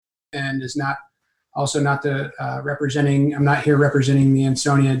and is not also not the representing. I'm not here representing the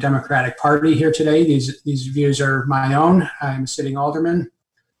Ansonia Democratic Party here today. These views are my own. I'm a sitting alderman,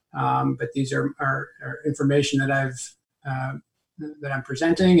 but these are information that that I'm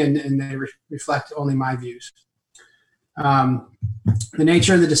presenting, and they reflect only my views. The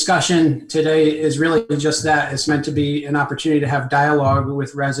nature of the discussion today is really just that. It's meant to be an opportunity to have dialogue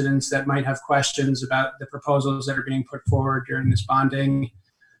with residents that might have questions about the proposals that are being put forward during this bonding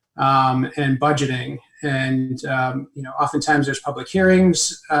and budgeting. And, oftentimes there's public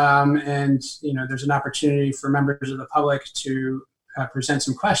hearings and, there's an opportunity for members of the public to present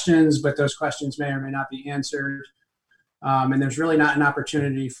some questions, but those questions may or may not be answered. And there's really not an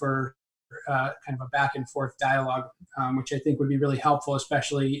opportunity for kind of a back and forth dialogue, which I think would be really helpful,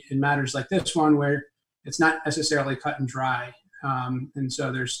 especially in matters like this one where it's not necessarily cut and dry. And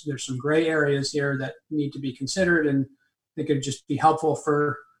so there's some gray areas here that need to be considered, and I think it'd just be helpful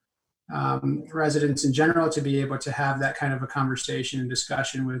for residents in general to be able to have that kind of a conversation and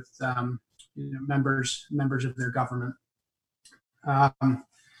discussion with members of their government.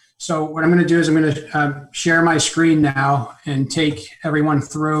 So what I'm going to do is I'm going to share my screen now and take everyone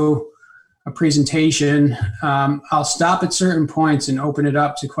through a presentation. I'll stop at certain points and open it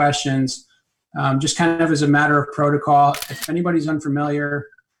up to questions, just kind of as a matter of protocol. If anybody's unfamiliar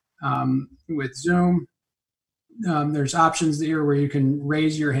with Zoom, there's options there where you can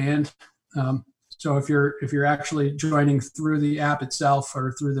raise your hand. So if you're actually joining through the app itself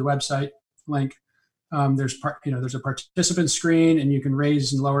or through the website link, there's a participant screen, and you can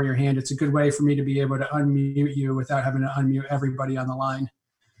raise and lower your hand. It's a good way for me to be able to unmute you without having to unmute everybody on the line.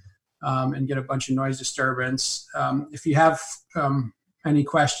 And get a bunch of noise disturbance. If you have any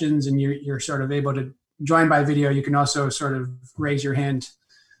questions and you're sort of able to join by video, you can also sort of raise your hand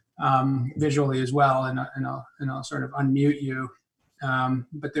visually as well, and I'll sort of unmute you.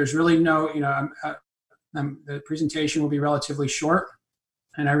 But there's really no, the presentation will be relatively short,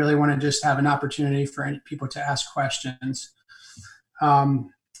 and I really want to just have an opportunity for any people to ask questions.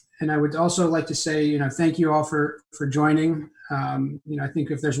 And I would also like to say, thank you all for joining. I think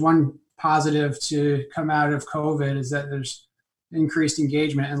if there's one positive to come out of COVID is that there's increased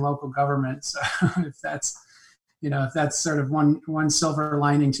engagement in local government. So if that's sort of one silver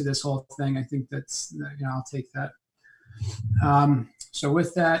lining to this whole thing, I think that's, I'll take that. So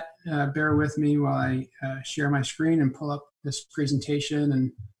with that, bear with me while I share my screen and pull up this presentation,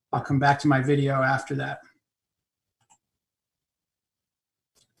 and I'll come back to my video after that.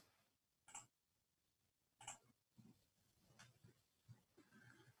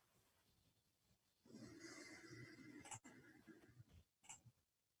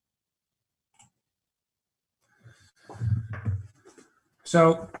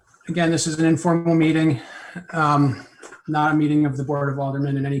 So again, this is an informal meeting, not a meeting of the Board of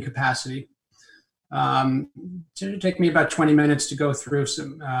Aldermen in any capacity. It'll take me about 20 minutes to go through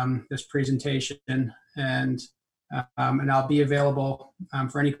this presentation, and I'll be available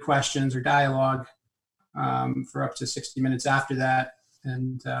for any questions or dialogue for up to 60 minutes after that.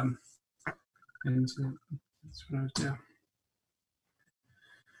 And that's what I was doing.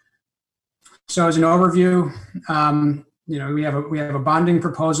 So as an overview, we have a bonding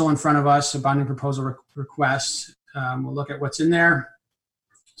proposal in front of us, a bonding proposal request. We'll look at what's in there,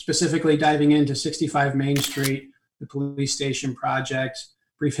 specifically diving into 65 Main Street, the police station project,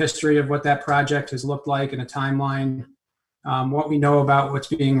 brief history of what that project has looked like in a timeline, what we know about what's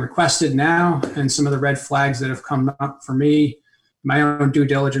being requested now, and some of the red flags that have come up for me, my own due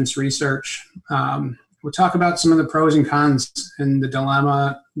diligence research. We'll talk about some of the pros and cons and the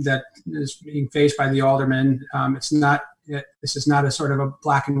dilemma that is being faced by the aldermen. This is not a sort of a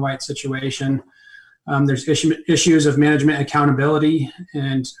black and white situation. There's issues of management accountability,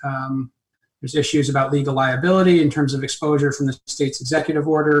 and there's issues about legal liability in terms of exposure from the state's executive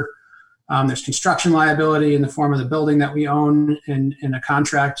order. There's construction liability in the form of the building that we own and a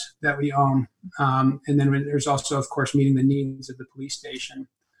contract that we own. And then there's also, of course, meeting the needs of the police station,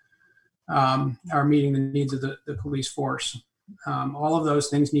 or meeting the needs of the police force. All of those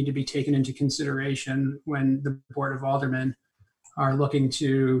things need to be taken into consideration when the Board of Aldermen are looking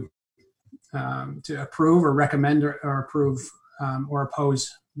to approve or recommend or approve or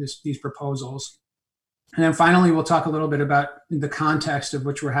oppose these proposals. And then finally, we'll talk a little bit about the context of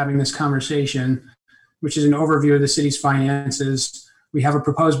which we're having this conversation, which is an overview of the city's finances. We have a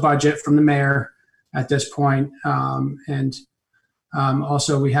proposed budget from the mayor at this point, and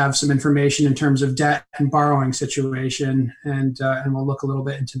also we have some information in terms of debt and borrowing situation, and we'll look a little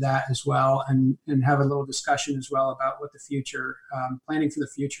bit into that as well, and have a little discussion as well about what the future, planning for the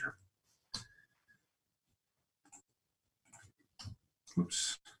future.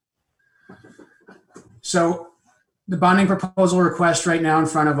 Oops. So the bonding proposal request right now in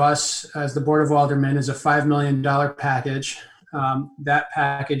front of us as the Board of Aldermen is a $5 million package. That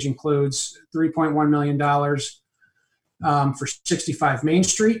package includes $3.1 million for 65 Main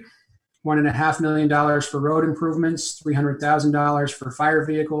Street, $1.5 million for road improvements, $300,000 for fire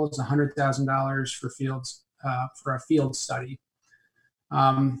vehicles, $100,000 for fields, for a field study.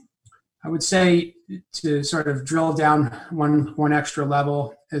 I would say, to sort of drill down one extra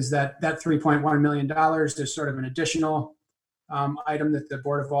level, is that $3.1 million is sort of an additional item that the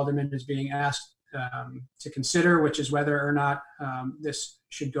Board of Aldermen is being asked to consider, which is whether or not this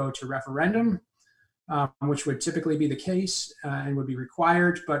should go to referendum, which would typically be the case and would be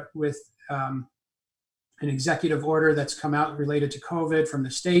required. But with an executive order that's come out related to COVID from the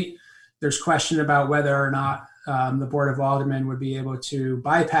state, there's question about whether or not the Board of Aldermen would be able to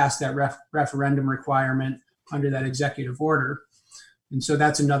bypass that referendum requirement under that executive order. And so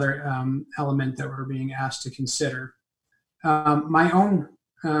that's another element that we're being asked to consider. My own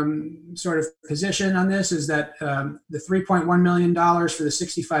sort of position on this is that the $3.1 million for the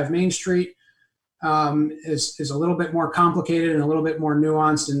 65 Main Street is a little bit more complicated and a little bit more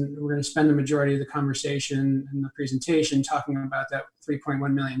nuanced, and we're going to spend the majority of the conversation and the presentation talking about that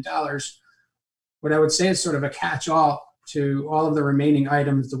 $3.1 million. What I would say is sort of a catch-all to all of the remaining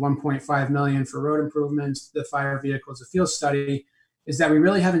items, the $1.5 million for road improvements, the fire vehicles, the field study, is that we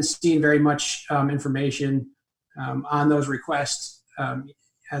really haven't seen very much information on those requests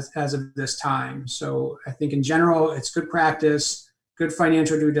as of this time. So I think in general, it's good practice, good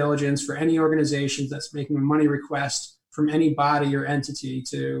financial due diligence for any organization that's making a money request from any body or entity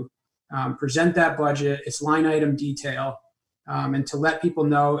to present that budget, its line item detail, and to let people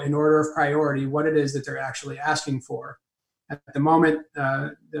know in order of priority what it is that they're actually asking for. At the moment,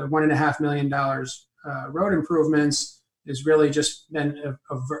 the $1.5 million road improvements is really just been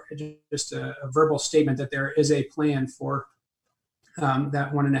a verbal statement that there is a plan for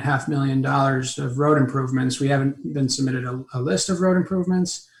that $1.5 million of road improvements. We haven't been submitted a list of road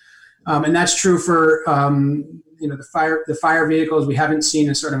improvements, and that's true for the fire vehicles. We haven't seen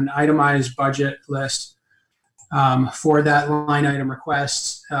a sort of an itemized budget list for that line item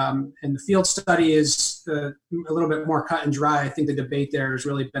request. And the field study is a little bit more cut and dry. I think the debate there has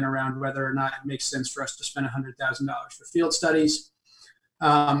really been around whether or not it makes sense for us to spend $100,000 for field studies.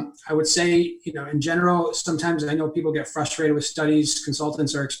 I would say, in general, sometimes I know people get frustrated with studies.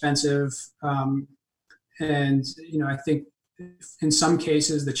 Consultants are expensive. And I think in some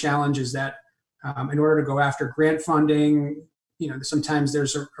cases, the challenge is that in order to go after grant funding, sometimes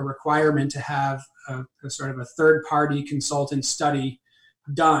there's a requirement to have a sort of a third-party consultant study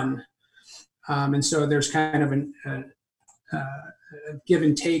done. And so there's kind of a give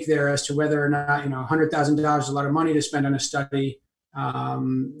and take there as to whether or not, $100,000 is a lot of money to spend on a study.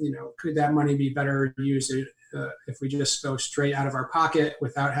 Could that money be better used if we just go straight out of our pocket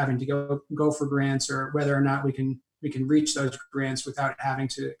without having to go for grants, or whether or not we can reach those grants without having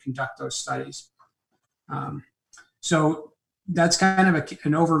to conduct those studies. So that's kind of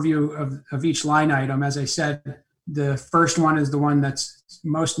an overview of each line item. As I said, the first one is the one that's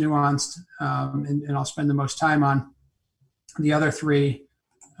most nuanced, and I'll spend the most time on. The other three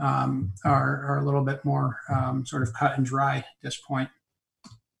are a little bit more sort of cut and dry at this point.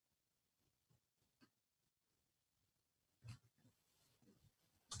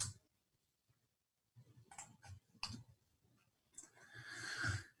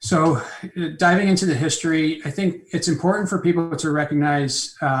 So diving into the history, I think it's important for people to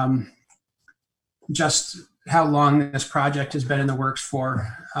recognize just how long this project has been in the works for.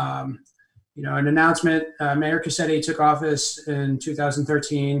 An announcement, Mayor Cassetti took office in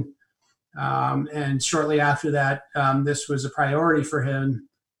 2013, and shortly after that, this was a priority for him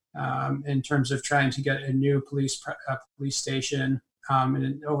in terms of trying to get a new police station.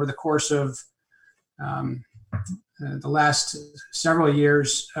 And over the course of the last several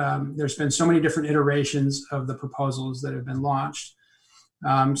years, there's been so many different iterations of the proposals that have been launched.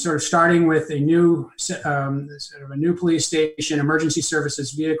 Sort of starting with a new police station, emergency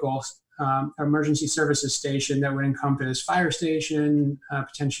services station that would encompass fire station,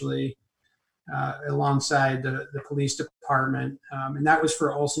 potentially alongside the police department, and that was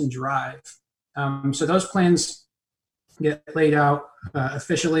for Olson Drive. So those plans get laid out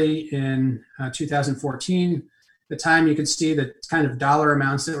officially in 2014. The time you could see the kind of dollar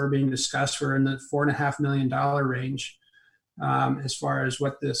amounts that were being discussed were in the $4.5 million range, as far as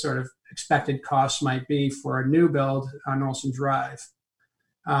what the sort of expected costs might be for a new build on Olson Drive.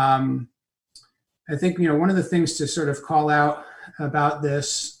 I think, one of the things to sort of call out about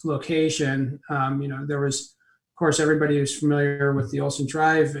this location, there was course, everybody is familiar with the Olson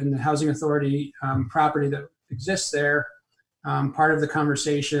Drive and the Housing Authority property that exists there. Part of the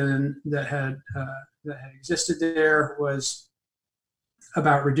conversation that had existed there was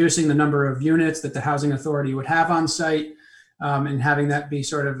about reducing the number of units that the Housing Authority would have on site, and having that be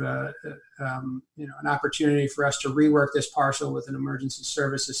sort of an opportunity for us to rework this parcel with an emergency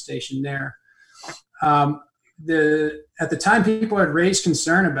services station there. At the time, people had raised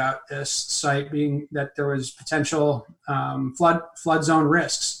concern about this site being that there was potential flood zone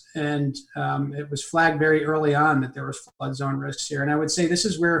risks, and it was flagged very early on that there was flood zone risks here. And I would say this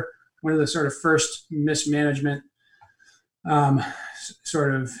is where one of the sort of first mismanagement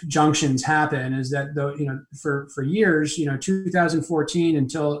sort of junctions happen, is that for years, 2014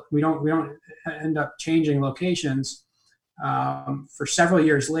 until we don't end up changing locations for several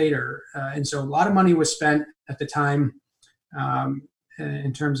years later, and so a lot of money was spent at the time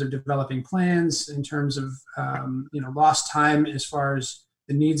in terms of developing plans, in terms of lost time as far as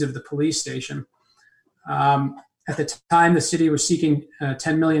the needs of the police station. At the time, the city was seeking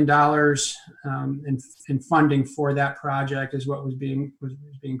 $10 million in funding for that project, is what was being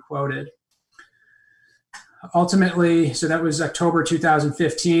quoted. Ultimately, so that was October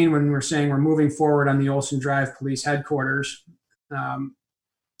 2015 when we're saying we're moving forward on the Olson Drive Police Headquarters.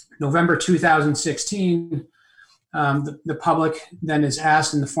 November 2016, the public then is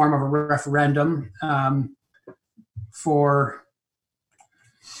asked in the form of a referendum for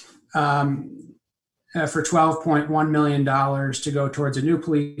 $12.1 million to go towards a new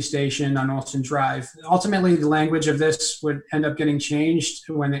police station on Olson Drive. Ultimately, the language of this would end up getting changed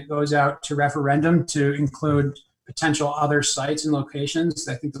when it goes out to referendum to include potential other sites and locations.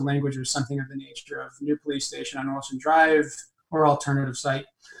 I think the language was something of the nature of new police station on Olson Drive or alternative site.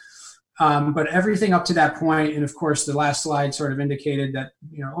 But everything up to that point, and of course the last slide sort of indicated that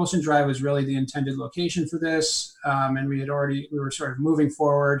Olson Drive was really the intended location for this, and we were sort of moving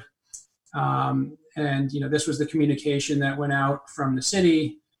forward. And this was the communication that went out from the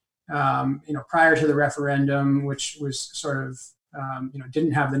city, prior to the referendum, which was sort of,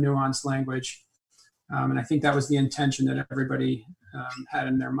 didn't have the nuanced language. And I think that was the intention that everybody had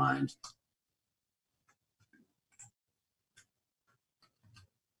in their mind.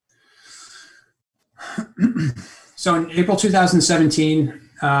 So in April 2017,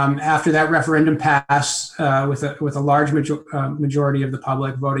 after that referendum passed with a large majority of the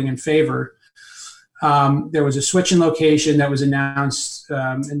public voting in favor, there was a switch in location that was announced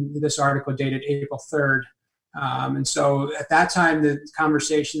in this article dated April 3rd. And so at that time, the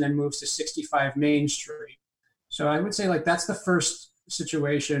conversation then moves to 65 Main Street. So I would say that's the first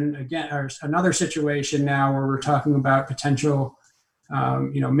situation, again, or another situation now where we're talking about potential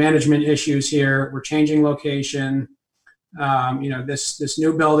management issues here. We're changing location. This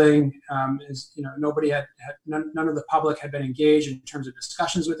new building is, none of the public had been engaged in terms of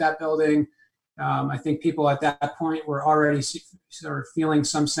discussions with that building. I think people at that point were already sort of feeling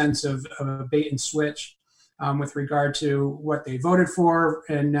some sense of a bait and switch with regard to what they voted for,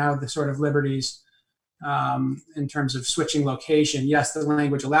 and now the sort of liberties in terms of switching location. Yes, the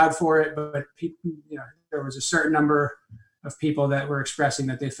language allowed for it, but people, there was a certain number of people that were expressing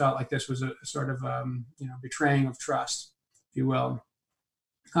that they felt like this was a sort of betraying of trust, if you will.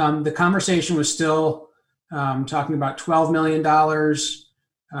 The conversation was still talking about $12 million,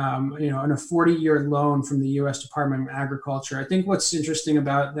 on a 40-year loan from the U.S. Department of Agriculture. I think what's interesting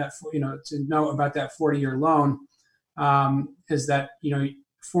about that, to know about that 40-year loan is that,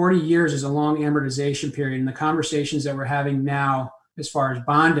 40 years is a long amortization period, and the conversations that we're having now as far as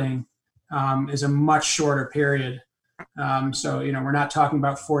bonding is a much shorter period. So, we're not talking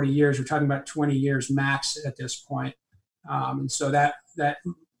about 40 years, we're talking about 20 years max at this point. And so that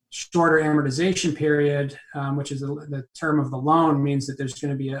shorter amortization period, which is the term of the loan, means that there's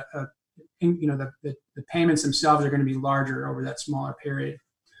going to be the payments themselves are going to be larger over that smaller period.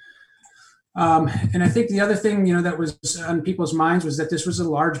 And I think the other thing, that was on people's minds was that this was a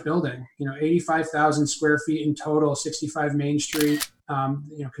large building, 85,000 square feet in total, 65 Main Street.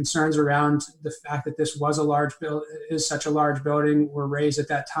 Concerns around the fact that this was is such a large building were raised at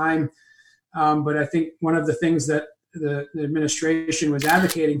that time. But I think one of the things that the administration was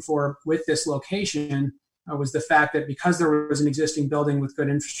advocating for with this location was the fact that because there was an existing building with good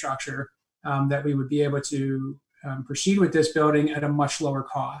infrastructure, that we would be able to proceed with this building at a much lower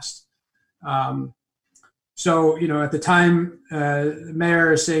cost. So, at the time, the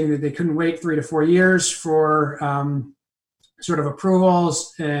mayor is saying that they couldn't wait 3 to 4 years for sort of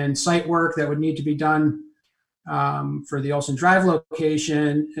approvals and site work that would need to be done for the Olson Drive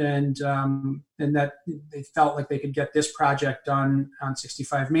location, and that they felt like they could get this project done on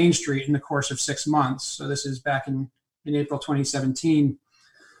 65 Main Street in the course of 6 months. So this is back in April 2017.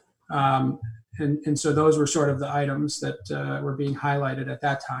 And so those were sort of the items that were being highlighted at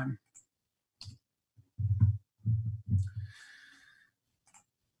that time.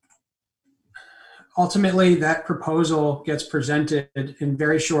 Ultimately, that proposal gets presented in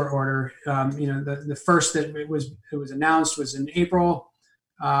very short order. The first that it was announced was in April.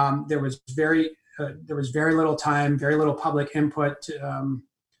 There was very little time, very little public input.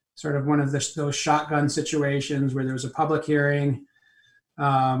 Sort of one of those shotgun situations where there was a public hearing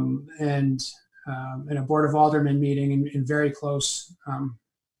and a Board of Aldermen meeting in very close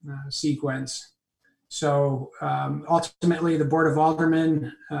sequence. So ultimately, the Board of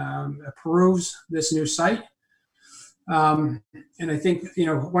Aldermen approves this new site. And I think,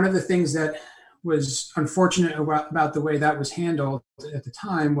 one of the things that was unfortunate about the way that was handled at the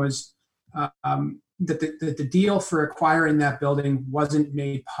time was that the deal for acquiring that building wasn't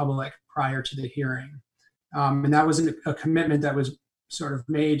made public prior to the hearing. And that was a commitment that was sort of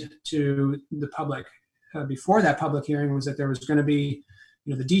made to the public before that public hearing, was that there was going to be,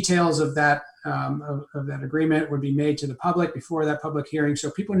 the details of that agreement would be made to the public before that public hearing,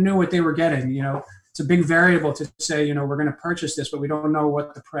 so people knew what they were getting. It's a big variable to say, we're going to purchase this, but we don't know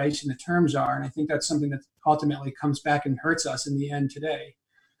what the price and the terms are. And I think that's something that ultimately comes back and hurts us in the end today.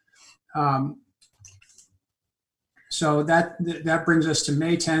 So that brings us to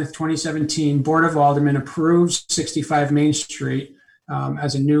May 10th, 2017. Board of Aldermen approves 65 Main Street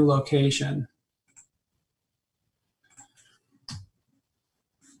as a new location.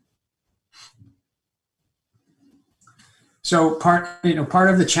 So part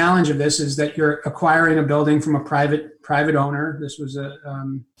of the challenge of this is that you're acquiring a building from a private owner. This was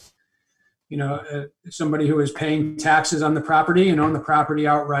somebody who was paying taxes on the property and owned the property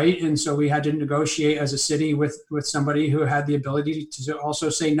outright. And so we had to negotiate as a city with somebody who had the ability to also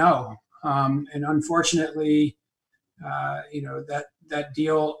say no. And unfortunately, that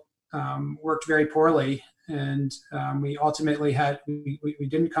deal worked very poorly. And we ultimately we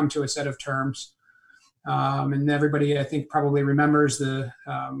didn't come to a set of terms. And everybody, I think, probably remembers the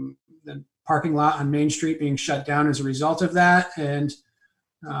parking lot on Main Street being shut down as a result of that. And,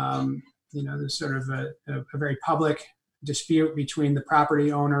 there's sort of a very public dispute between the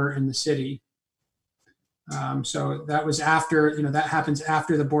property owner and the city. So that was after, that happens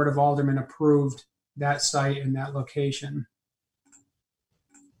after the Board of Aldermen approved that site and that location.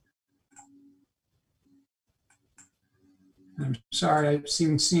 I'm sorry, I've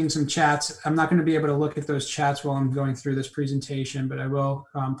seen some chats. I'm not going to be able to look at those chats while I'm going through this presentation, but I will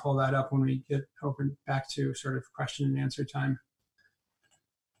pull that up when we get open back to sort of question and answer time.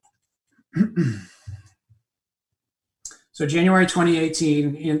 So January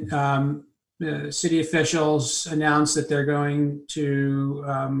 2018, city officials announced that they're going to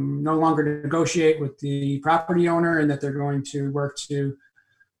no longer negotiate with the property owner, and that they're going to work to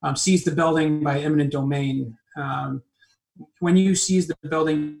seize the building by eminent domain. When you seize the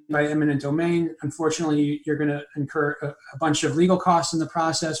building by eminent domain, unfortunately, you're going to incur a bunch of legal costs in the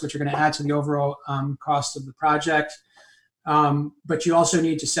process, which are going to add to the overall cost of the project. But you also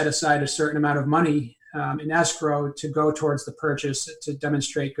need to set aside a certain amount of money in escrow to go towards the purchase to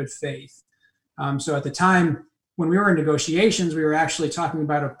demonstrate good faith. So at the time, when we were in negotiations, we were actually talking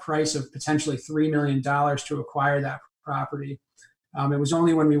about a price of potentially $3 million to acquire that property. It was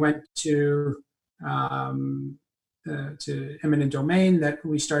only when we went to eminent domain that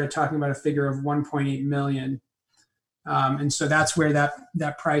we started talking about a figure of 1.8 million. And so that's where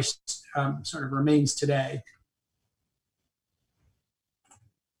that price sort of remains today.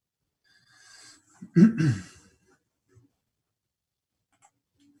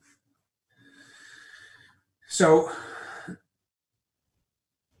 So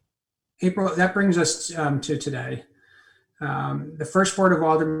April, that brings us to today. The first Board of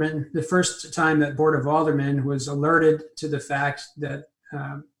Aldermen, the first time that Board of Aldermen was alerted to the fact that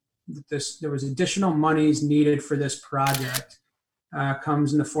there was additional monies needed for this project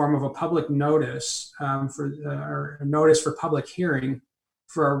comes in the form of a public notice or a notice for public hearing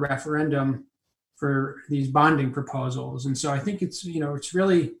for a referendum for these bonding proposals. And so I think it's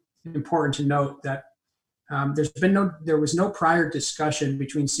really important to note that there was no prior discussion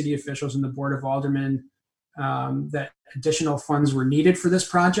between city officials and the Board of Aldermen that additional funds were needed for this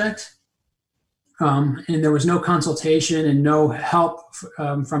project. And there was no consultation and no help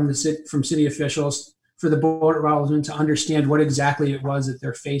from city officials for the Board of Aldermen to understand what exactly it was that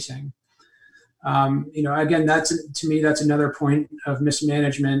they're facing. Again, to me, that's another point of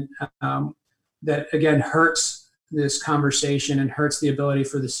mismanagement. that again hurts this conversation and hurts the ability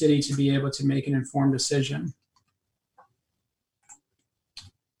for the city to be able to make an informed decision.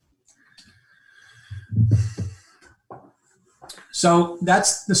 So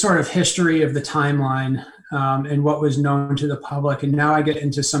that's the sort of history of the timeline and what was known to the public. And now I get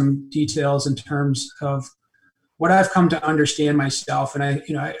into some details in terms of what I've come to understand myself. And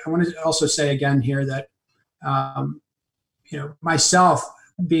I want to also say again here that, myself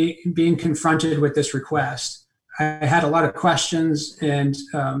being confronted with this request, I had a lot of questions, and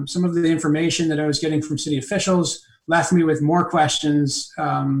some of the information that I was getting from city officials left me with more questions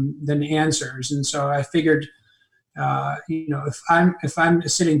than answers. And so I figured, if I'm a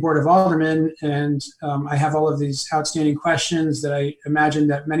sitting board of aldermen and I have all of these outstanding questions that I imagine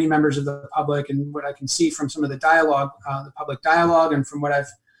that many members of the public, and what I can see from some of the dialogue, the public dialogue, and from what I've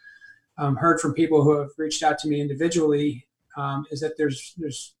heard from people who have reached out to me individually, is that there's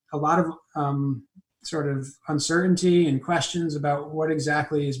a lot of sort of uncertainty and questions about what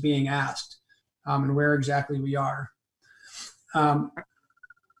exactly is being asked and where exactly we are.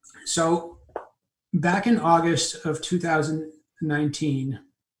 So back in August of 2019,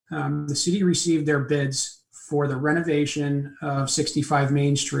 the city received their bids for the renovation of 65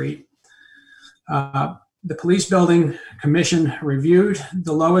 Main Street. The Police Building Commission reviewed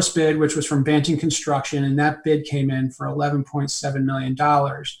the lowest bid, which was from Banting Construction, and that bid came in for $11.7 million.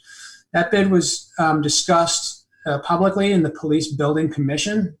 That bid was discussed publicly in the Police Building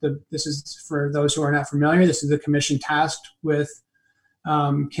Commission. This is, for those who are not familiar, this is the commission tasked with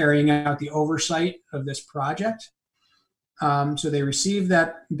carrying out the oversight of this project. So they received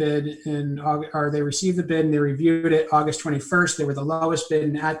that bid they received the bid and they reviewed it August 21st. They were the lowest bid,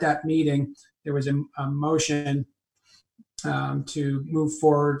 and at that meeting, there was a motion to move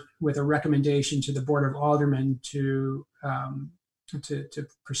forward with a recommendation to the Board of Aldermen to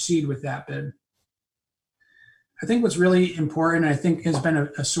proceed with that bid. I think what's really important, I think has been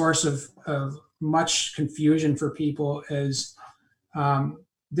a source of much confusion for people, is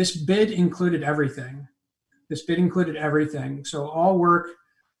this bid included everything. This bid included everything. So all work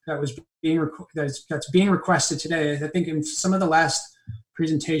that was that's being requested today, I think in some of the last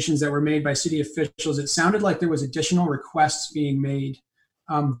presentations that were made by city officials, it sounded like there was additional requests being made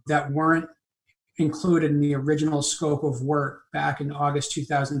that weren't included in the original scope of work back in August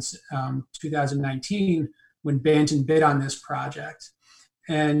 2019 when Banting bid on this project.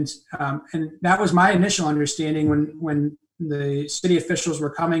 And that was my initial understanding when the city officials were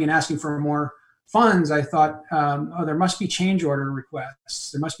coming and asking for more funds. I thought, there must be change order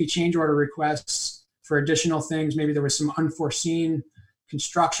requests. There must be change order requests for additional things. Maybe there was some unforeseen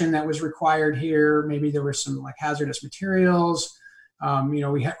construction that was required here. Maybe there were some like hazardous materials. We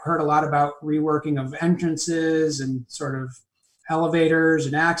heard a lot about reworking of entrances and sort of elevators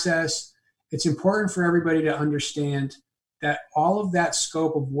and access. It's important for everybody to understand that all of that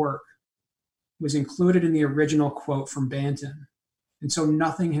scope of work was included in the original quote from Banting. And so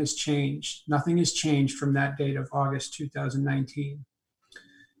nothing has changed. Nothing has changed from that date of August 2019.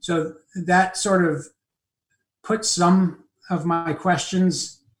 So that sort of put some of my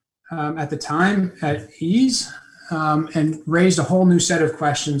questions at the time at ease and raised a whole new set of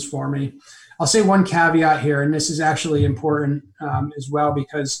questions for me. I'll say one caveat here, and this is actually important as well,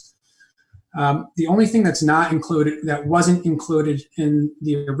 because the only thing that's not included, that wasn't included in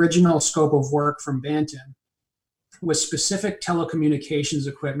the original scope of work from Banting, was specific telecommunications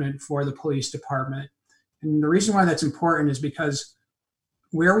equipment for the police department. And the reason why that's important is because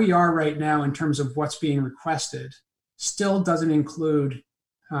where we are right now in terms of what's being requested still doesn't include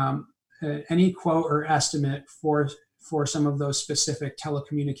any quote or estimate for some of those specific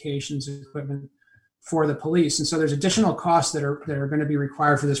telecommunications equipment for the police. And so there's additional costs that are going to be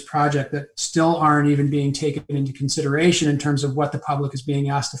required for this project that still aren't even being taken into consideration in terms of what the public is being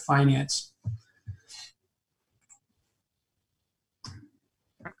asked to finance.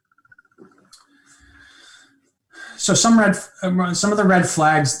 So some of the red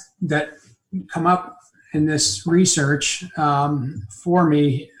flags that come up in this research for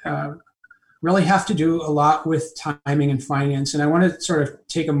me really have to do a lot with timing and finance. And I want to sort of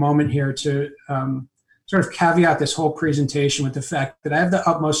take a moment here to sort of caveat this whole presentation with the fact that I have the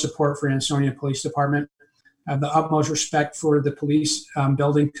utmost support for Ansonia Police Department. I have the utmost respect for the Police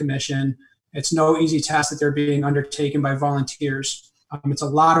Building Commission. It's no easy task that they're being undertaken by volunteers. It's a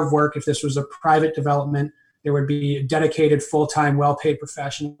lot of work. If this was a private development, there would be a dedicated, full-time, well-paid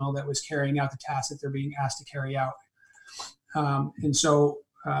professional that was carrying out the tasks that they're being asked to carry out. And so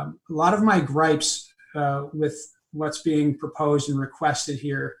a lot of my gripes with what's being proposed and requested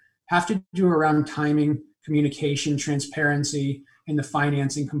here have to do around timing, communication, transparency, in the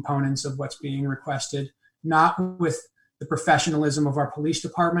financing components of what's being requested, not with the professionalism of our police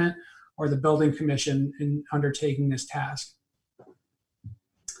department or the building commission in undertaking this task.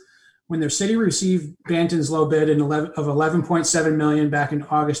 When the city received Banton's low bid of $11.7 million back in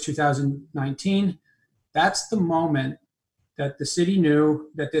August 2019, that's the moment that the city knew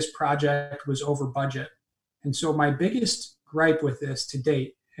that this project was over budget. And so my biggest gripe with this to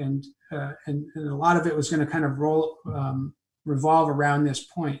date, and a lot of it was going to kind of revolve around this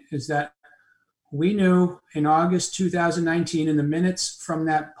point, is that we knew in August 2019, in the minutes from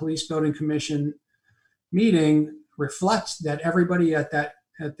that police building commission meeting reflects that everybody at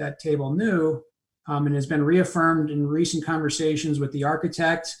that table knew, and has been reaffirmed in recent conversations with the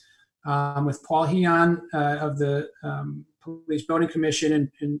architect, with Paul Heon of the Police Building Commission,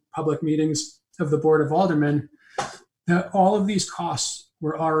 and in public meetings of the Board of Aldermen, that all of these costs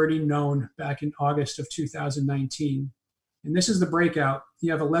were already known back in August of 2019. And this is the breakout.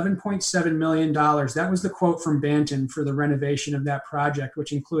 You have $11.7 million. That was the quote from Banton for the renovation of that project,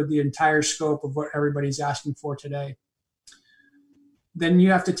 which included the entire scope of what everybody's asking for today. Then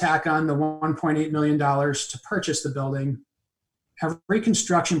you have to tack on the $1.8 million to purchase the building. Every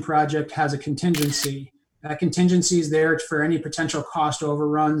construction project has a contingency. That contingency is there for any potential cost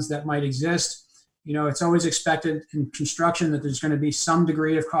overruns that might exist. You know, it's always expected in construction that there's going to be some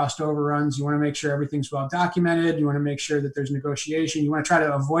degree of cost overruns. You want to make sure everything's well documented. You want to make sure that there's negotiation. You want to try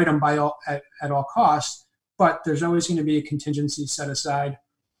to avoid them at all costs, but there's always going to be a contingency set aside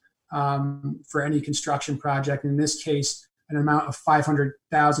for any construction project. In this case, an amount of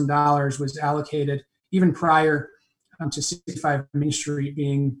 $500,000 was allocated even prior to 65 Main Street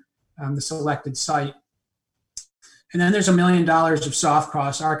being the selected site. And then there's $1 million of soft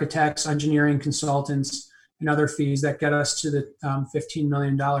costs, architects, engineering consultants, and other fees that get us to the $15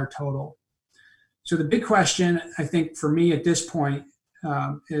 million total. So the big question, I think, for me at this point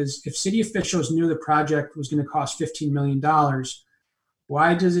is, if city officials knew the project was going to cost $15 million,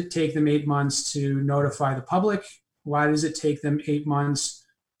 why does it take them 8 months to notify the public? Why does it take them 8 months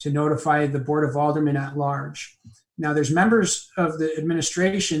to notify the Board of Aldermen at large? Now, there's members of the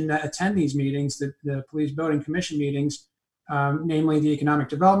administration that attend these meetings, the Police Building Commission meetings, namely the Economic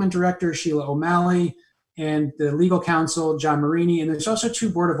Development Director, Sheila O'Malley, and the Legal Counsel, John Marini. And there's also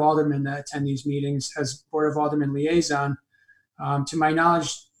 2 Board of Aldermen that attend these meetings as Board of Aldermen liaison, to my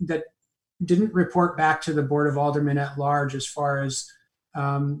knowledge, that didn't report back to the Board of Aldermen at large as far as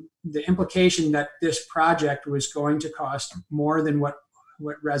the implication that this project was going to cost more than what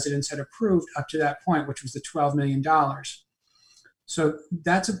residents had approved up to that point, which was the $12 million. So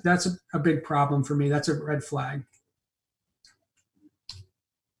that's a big problem for me. That's a red flag.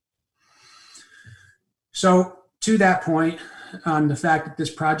 So to that point, on the fact that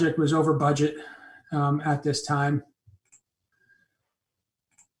this project was over budget at this time,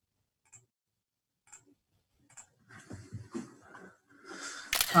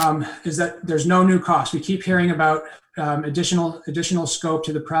 is that there's no new cost. We keep hearing about additional scope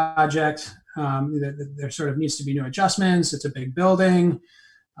to the project. There sort of needs to be new adjustments. It's a big building.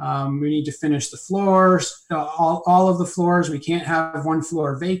 We need to finish the floors, all of the floors. We can't have one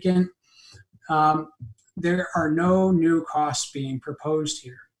floor vacant. There are no new costs being proposed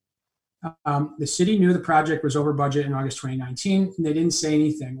here. The city knew the project was over budget in August 2019, and they didn't say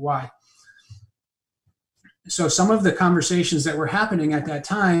anything. Why? So some of the conversations that were happening at that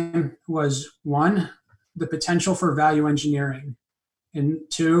time was, 1, the potential for value engineering. And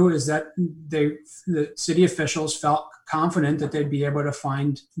 2 is that the city officials felt confident that they'd be able to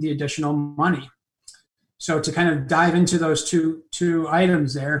find the additional money. So to kind of dive into those two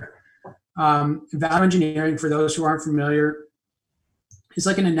items there, value engineering, for those who aren't familiar, is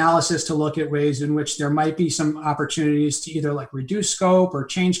like an analysis to look at ways in which there might be some opportunities to either like reduce scope or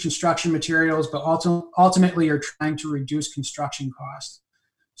change construction materials, but ultimately you're trying to reduce construction costs.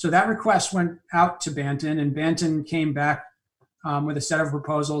 So that request went out to Banton, and Banton came back with a set of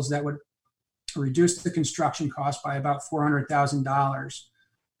proposals that would reduce the construction cost by about $400,000.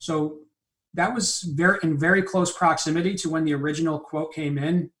 So that was in very close proximity to when the original quote came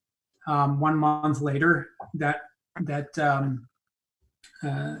in. 1 month later, that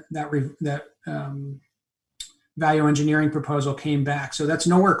value engineering proposal came back. So that's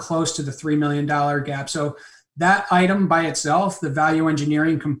nowhere close to the $3 million gap. So that item by itself, the value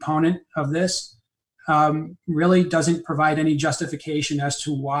engineering component of this, really doesn't provide any justification as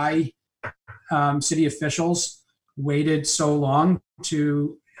to why city officials waited so long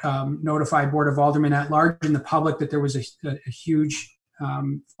to notify Board of Aldermen at large and the public that there was a huge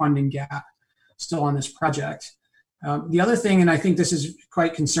funding gap still on this project. The other thing, and I think this is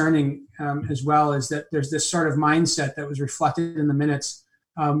quite concerning as well, is that there's this sort of mindset that was reflected in the minutes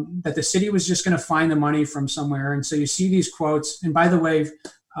that the city was just going to find the money from somewhere. And so you see these quotes. And by the way,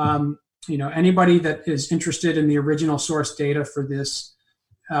 anybody that is interested in the original source data for this,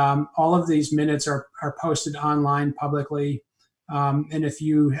 all of these minutes are posted online publicly. And if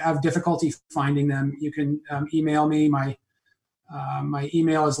you have difficulty finding them, you can email me. My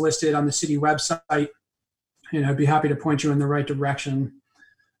email is listed on the city website, and I'd be happy to point you in the right direction.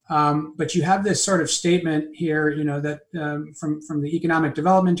 But you have this sort of statement here, that from the Economic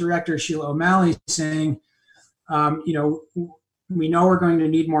Development Director, Sheila O'Malley, saying, we know we're going to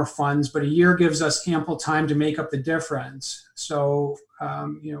need more funds, but a year gives us ample time to make up the difference. So,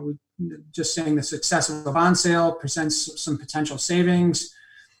 just saying the success of the bond sale presents some potential savings,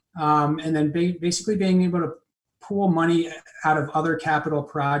 and then basically being able to pool money out of other capital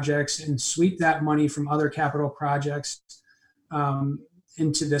projects and sweep that money from other capital projects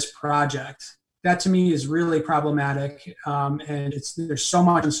into this project. That to me is really problematic, and there's so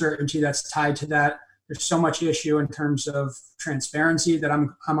much uncertainty that's tied to that. There's so much issue in terms of transparency that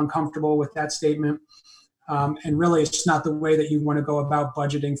I'm uncomfortable with that statement. And really, it's not the way that you want to go about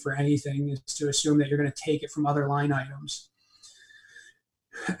budgeting for anything, is to assume that you're going to take it from other line items.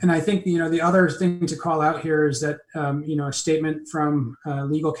 And I think, the other thing to call out here is that, a statement from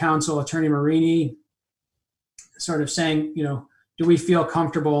legal counsel, Attorney Marini, sort of saying, do we feel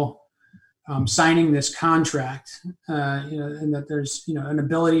comfortable signing this contract, and that there's, an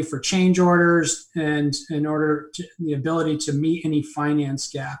ability for change orders and the ability to meet any finance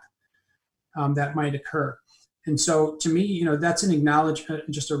gap that might occur. And so to me, that's an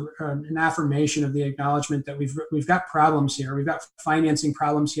an affirmation of the acknowledgement that we've got problems here. We've got financing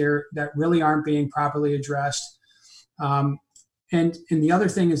problems here that really aren't being properly addressed. And the other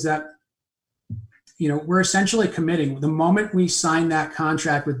thing is that, we're essentially committing. The moment we sign that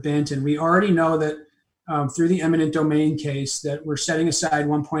contract with Banton, we already know that through the eminent domain case that we're setting aside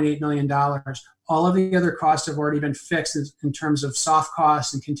 $1.8 million. All of the other costs have already been fixed in terms of soft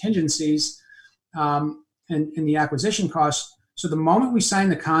costs and contingencies, and the acquisition costs. So the moment we sign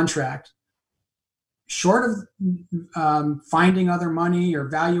the contract, short of finding other money or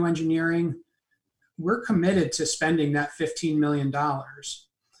value engineering, we're committed to spending that $15 million.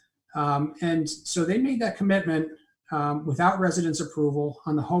 And so they made that commitment without residents' approval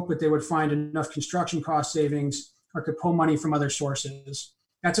on the hope that they would find enough construction cost savings or could pull money from other sources.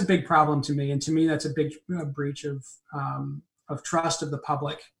 That's a big problem to me. And to me, that's a big breach of trust of the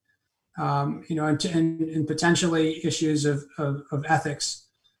public. And potentially issues of ethics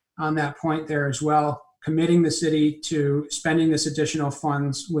on that point there as well, committing the city to spending this additional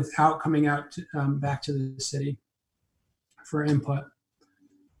funds without coming out back to the city for input.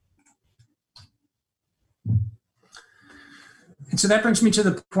 And so that brings me to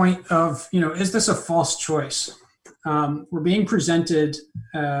the point of, is this a false choice? We're being presented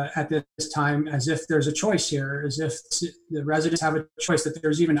at this time as if there's a choice here, as if the residents have a choice, that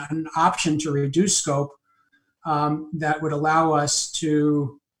there's even an option to reduce scope that would allow us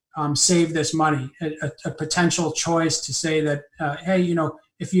to save this money, a potential choice to say that, hey,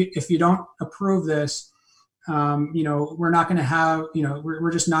 if you don't approve this, we're not going to have,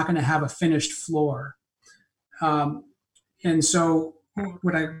 we're just not going to have a finished floor. And so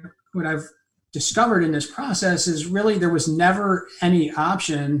what I've discovered in this process is really there was never any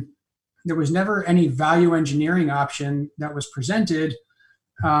option. There was never any value engineering option that was presented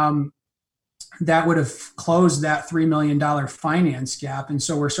that would have closed that $3 million finance gap. And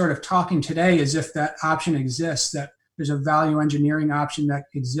so we're sort of talking today as if that option exists, that there's a value engineering option that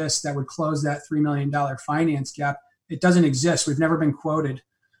exists that would close that $3 million finance gap. It doesn't exist. We've never been quoted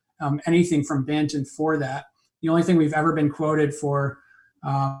anything from Banton for that. The only thing we've ever been quoted for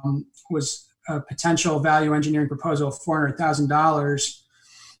was a potential value engineering proposal of $400,000.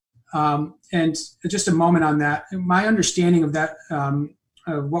 And just a moment on that, my understanding of that,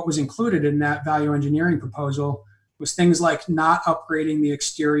 what was included in that value engineering proposal was things like not upgrading the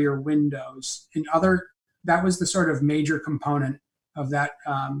exterior windows and that was the sort of major component of that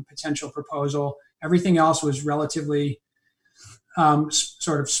potential proposal. Everything else was relatively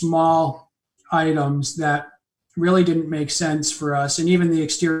sort of small items that really didn't make sense for us. And even the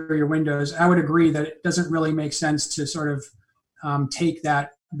exterior windows, I would agree that it doesn't really make sense to sort of take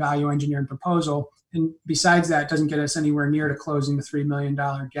that value engineering proposal. And besides that, it doesn't get us anywhere near to closing the $3 million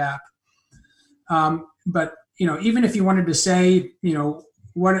gap. But, even if you wanted to say,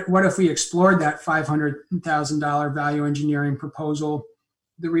 what if we explored that $500,000 value engineering proposal?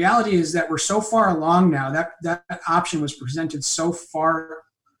 The reality is that we're so far along now, that option was presented so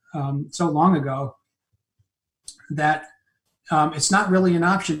long ago, that it's not really an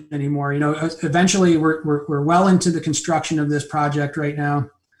option anymore. Eventually we're well into the construction of this project right now.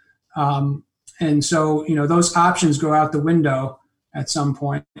 And so, those options go out the window at some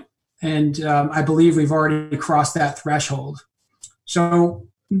point. And I believe we've already crossed that threshold. So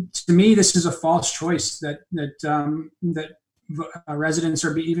to me, this is a false choice that residents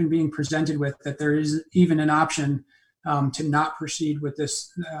are even being presented with, that there is even an option to not proceed with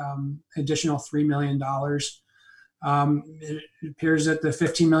this additional $3 million. It appears that the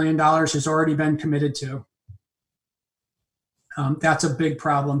 $15 million has already been committed to. That's a big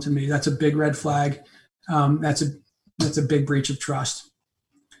problem to me. That's a big red flag. That's a big breach of trust.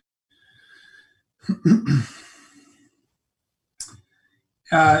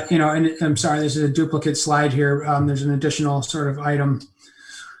 And I'm sorry, this is a duplicate slide here. There's an additional sort of item.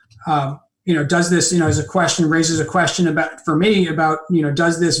 Does this, as a question, raises a question for me about,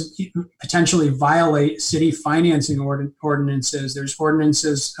 does this potentially violate city financing ordinances? There's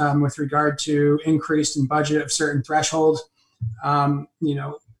ordinances with regard to increase in budget of certain thresholds.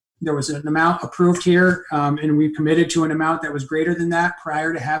 There was an amount approved here, and we committed to an amount that was greater than that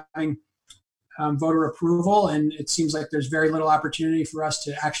prior to having voter approval. And it seems like there's very little opportunity for us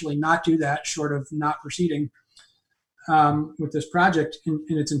to actually not do that, short of not proceeding with this project in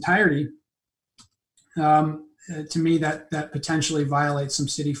its entirety. To me, that potentially violates some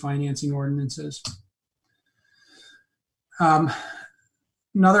city financing ordinances.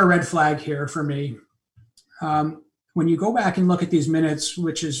 Another red flag here for me. When you go back and look at these minutes,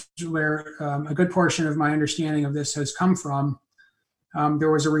 which is where a good portion of my understanding of this has come from,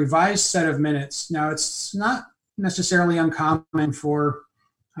 there was a revised set of minutes. Now, it's not necessarily uncommon for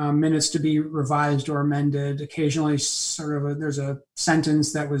minutes to be revised or amended. Occasionally, there's a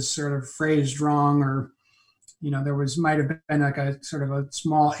sentence that was sort of phrased wrong, or might have been like a sort of a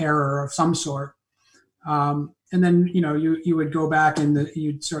small error of some sort. And then you would go back and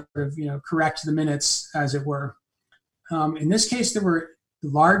you'd sort of correct the minutes, as it were. In this case, there were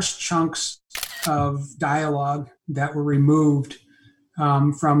large chunks of dialogue that were removed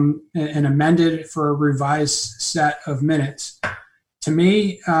from an amended for a revised set of minutes. To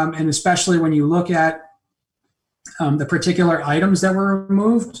me, and especially when you look at the particular items that were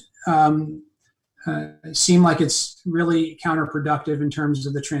removed, seem like it's really counterproductive in terms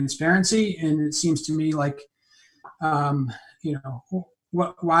of the transparency. And it seems to me like,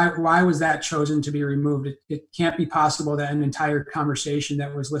 why was that chosen to be removed? It can't be possible that an entire conversation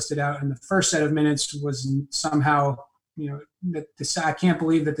that was listed out in the first set of minutes was somehow, I can't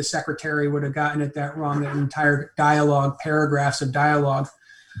believe that the secretary would have gotten it that wrong, that entire dialogue, paragraphs of dialogue,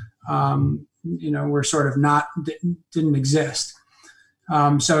 were sort of didn't exist.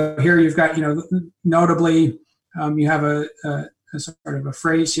 So here you've got, notably, you have a sort of a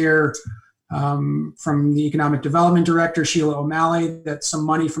phrase here from the Economic Development Director, Sheila O'Malley, that some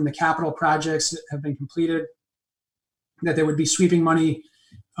money from the capital projects have been completed, that there would be sweeping money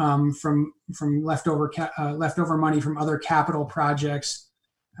from leftover money from other capital projects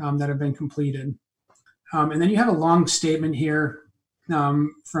that have been completed. And then you have a long statement here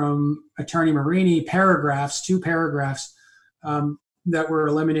from Attorney Marini, two paragraphs that were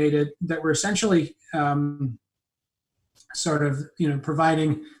eliminated, that were essentially sort of,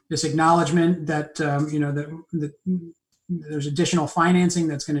 providing this acknowledgement that, that there's additional financing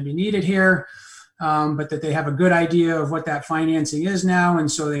that's going to be needed here, but that they have a good idea of what that financing is now,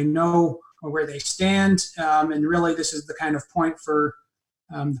 and so they know where they stand. And really, this is the kind of point for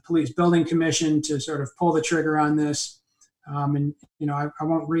the Police Building Commission to sort of pull the trigger on this. And I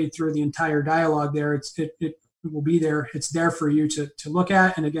won't read through the entire dialogue there. It will be there. It's there for you to look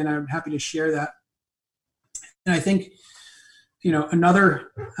at. And again, I'm happy to share that. And I think,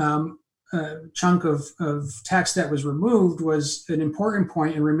 another chunk of text that was removed was an important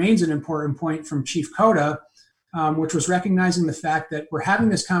point, and remains an important point, from Chief Cota, which was recognizing the fact that we're having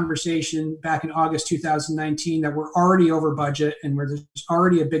this conversation back in August 2019, that we're already over budget and where there's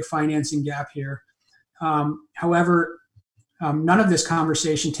already a big financing gap here. However, none of this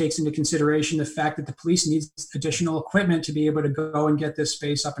conversation takes into consideration the fact that the police needs additional equipment to be able to go and get this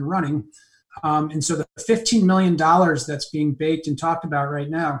space up and running. And so the $15 million that's being baked and talked about right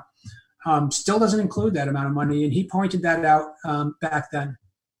now still doesn't include that amount of money. And he pointed that out back then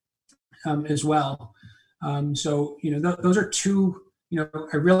as well. So, those are two,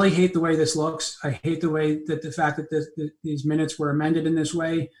 I really hate the way this looks. I hate the fact that these minutes were amended in this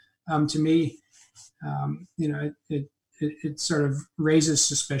way. To me, it sort of raises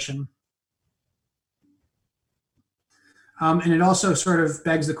suspicion. And it also sort of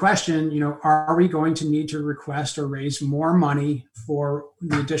begs the question, are we going to need to request or raise more money for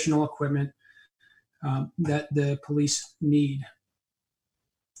the additional equipment that the police need.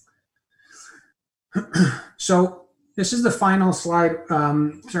 So this is the final slide,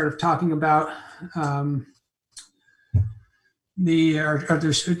 sort of talking about the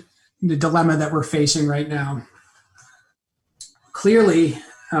dilemma that we're facing right now. Clearly,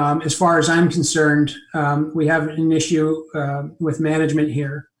 as far as I'm concerned, we have an issue with management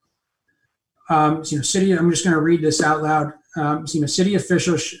here. City. I'm just going to read this out loud. City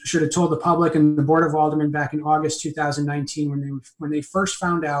officials should have told the public and the Board of Aldermen back in August 2019 when they first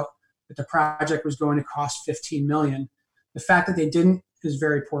found out that the project was going to cost $15 million. The fact that they didn't is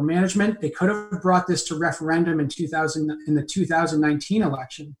very poor management. They could have brought this to referendum in the 2019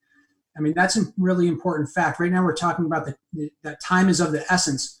 election. I mean, that's a really important fact. Right now, we're talking about that time is of the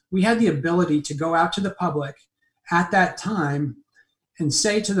essence. We had the ability to go out to the public at that time and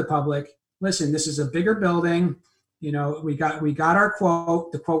say to the public, listen, this is a bigger building. We got our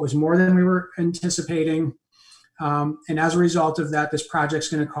quote. The quote was more than we were anticipating. And as a result of that, this project's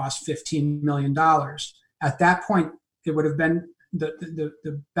going to cost $15 million. At that point, it would have been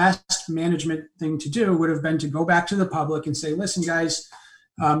the best management thing to do would have been to go back to the public and say, listen, guys,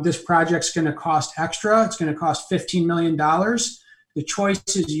 this project's going to cost extra. It's going to cost $15 million. The choice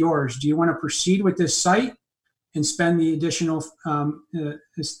is yours. Do you want to proceed with this site and spend the additional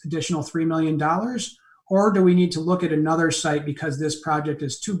 $3 million? Or do we need to look at another site because this project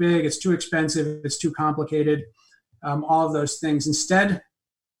is too big, it's too expensive, it's too complicated, all of those things. Instead,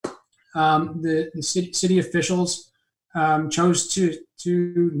 the city officials chose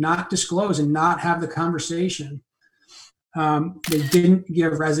to not disclose and not have the conversation. They didn't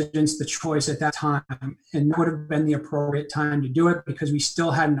give residents the choice at that time, and that would have been the appropriate time to do it because we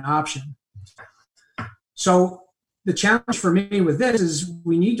still had an option. So the challenge for me with this is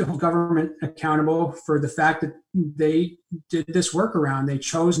we need to hold government accountable for the fact that they did this workaround. They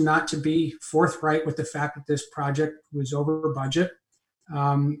chose not to be forthright with the fact that this project was over budget.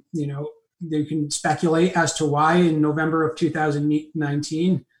 They can speculate as to why in November of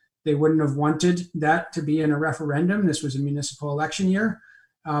 2019 they wouldn't have wanted that to be in a referendum. This was a municipal election year.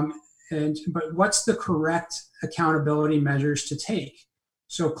 But what's the correct accountability measures to take?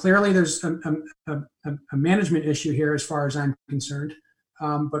 So clearly there's a management issue here as far as I'm concerned.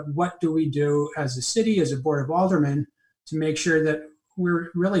 But what do we do as a city, as a Board of Aldermen, to make sure that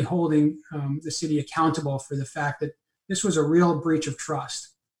we're really holding the city accountable for the fact that this was a real breach of trust?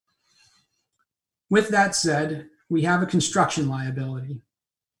 With that said, we have a construction liability.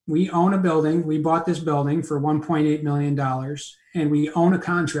 We own a building. We bought this building for $1.8 million, and we own a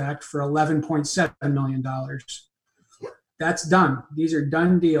contract for $11.7 million. That's done. These are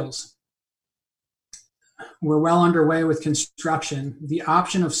done deals. We're well underway with construction. The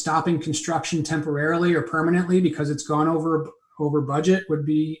option of stopping construction temporarily or permanently because it's gone over budget would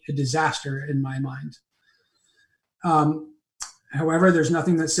be a disaster in my mind. However, there's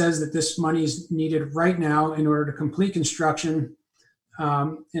nothing that says that this money is needed right now in order to complete construction.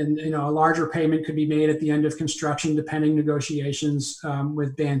 And a larger payment could be made at the end of construction, depending negotiations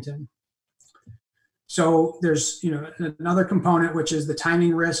with Banton. So there's another component, which is the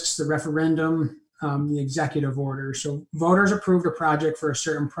timing risks, the referendum, the executive order. So voters approved a project for a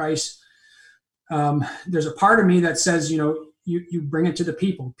certain price. There's a part of me that says, you bring it to the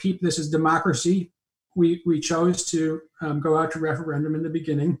people. This is democracy. We chose to go out to referendum in the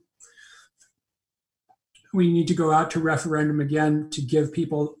beginning. We need to go out to referendum again to give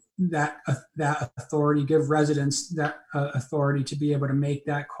people that authority, give residents that authority to be able to make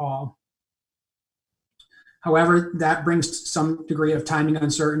that call. However, that brings some degree of timing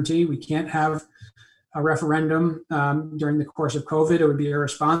uncertainty. We can't have a referendum during the course of COVID. It would be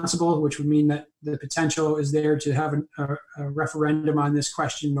irresponsible, which would mean that the potential is there to have a referendum on this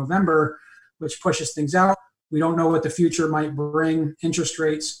question in November, which pushes things out. We don't know what the future might bring. Interest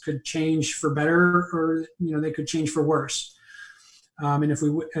rates could change for better, or they could change for worse. And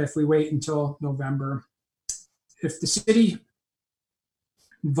if we wait until November, if the city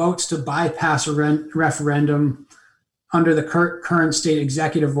votes to bypass a referendum under the current state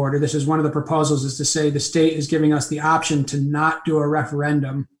executive order, this is one of the proposals, is to say the state is giving us the option to not do a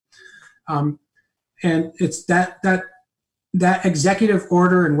referendum, and it's that executive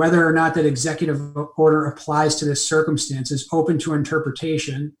order and whether or not that executive order applies to this circumstance is open to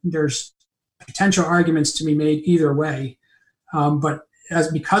interpretation. There's potential arguments to be made either way. But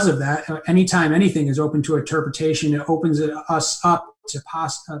because of that, anytime anything is open to interpretation, it opens us up to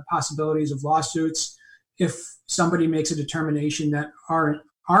possibilities of lawsuits if somebody makes a determination that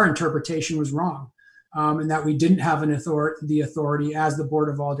our interpretation was wrong, and that we didn't have the authority as the Board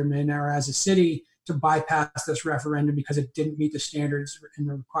of Aldermen or as a city to bypass this referendum because it didn't meet the standards and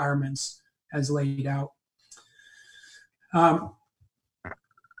the requirements as laid out. I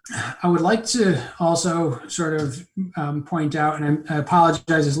would like to also sort of point out, and I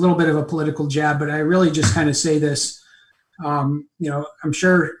apologize, it's a little bit of a political jab, but I really just kind of say this. I'm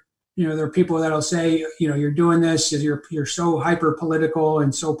sure, there are people that'll say, you're doing this, you're so hyper political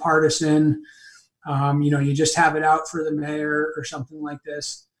and so partisan. You just have it out for the mayor or something like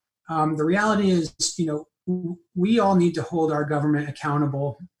this. The reality is, we all need to hold our government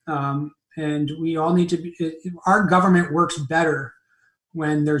accountable, and we all need to our government works better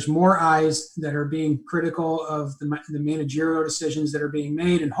when there's more eyes that are being critical of the managerial decisions that are being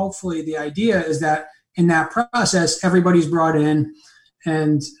made. And hopefully the idea is that in that process, everybody's brought in,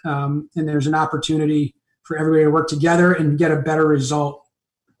 and there's an opportunity for everybody to work together and get a better result.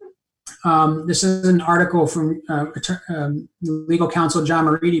 This is an article from legal counsel John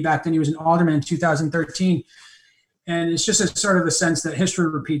Maridi. Back then he was an alderman in 2013. And it's just a sort of a sense that history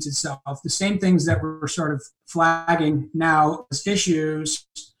repeats itself. The same things that we're sort of flagging now as issues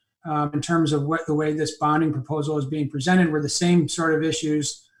in terms of what the way this bonding proposal is being presented were the same sort of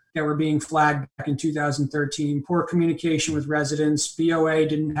issues that were being flagged back in 2013. Poor communication with residents. BOA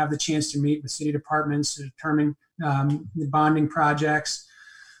didn't have the chance to meet with city departments to determine the bonding projects.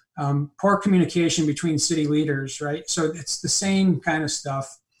 Poor communication between city leaders, right? So it's the same kind of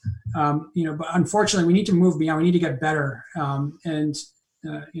stuff. But unfortunately, we need to move beyond. We need to get better.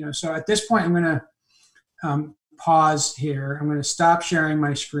 So at this point, I'm going to pause here. I'm going to stop sharing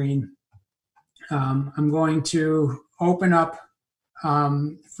my screen. I'm going to open up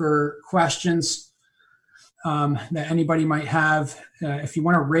for questions that anybody might have. If you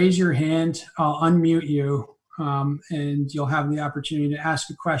want to raise your hand, I'll unmute you, and you'll have the opportunity to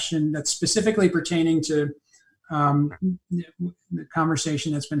ask a question that's specifically pertaining to the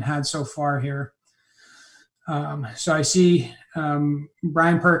conversation that's been had so far here. So I see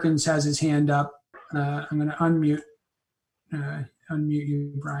Brian Perkins has his hand up. I'm going to unmute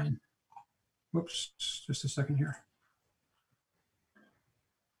you, Brian. Whoops, just a second here.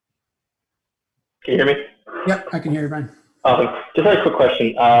 Can you hear me? Yep, I can hear you, Brian. Awesome. Just a quick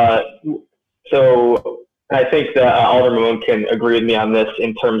question. So I think that Alderman Moon can agree with me on this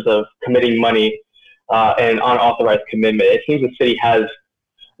in terms of committing money and unauthorized commitment. It seems the city has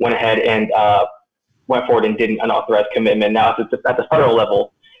went ahead and went forward and did an unauthorized commitment. Now, at the federal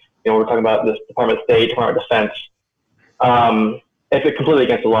level, we're talking about this Department of State, Department of Defense. It's completely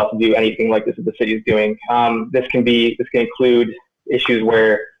against the law to do anything like this that the city is doing. This can include issues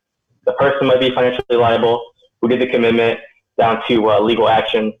where the person might be financially liable who did the commitment, down to legal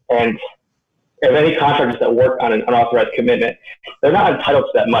action. And if any contractors that work on an unauthorized commitment, they're not entitled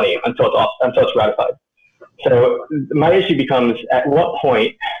to that money until it's ratified. So my issue becomes, at what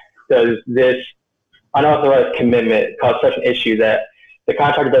point does this unauthorized commitment cause such an issue that the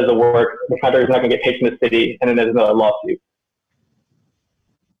contractor does the work, the contractor is not going to get paid from the city, and then there's another lawsuit?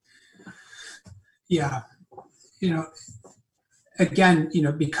 Yeah. Again,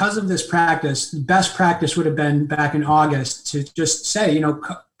 because of this practice, the best practice would have been back in August to just say,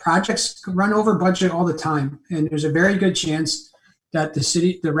 projects run over budget all the time. And there's a very good chance that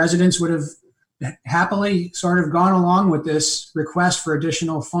the residents would have happily sort of gone along with this request for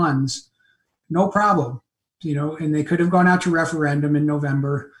additional funds. No problem, and they could have gone out to referendum in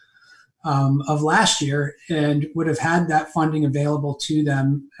November of last year and would have had that funding available to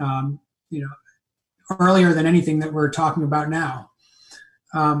them, earlier than anything that we're talking about now.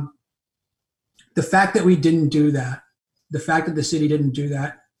 The fact that we didn't do that, the fact that the city didn't do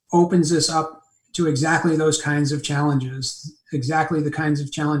that, opens us up to exactly those kinds of challenges, exactly the kinds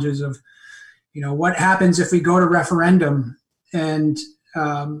of challenges of, what happens if we go to referendum and,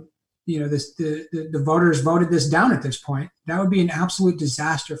 the voters voted this down at this point. That would be an absolute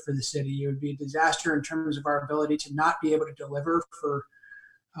disaster for the city. It would be a disaster in terms of our ability to not be able to deliver for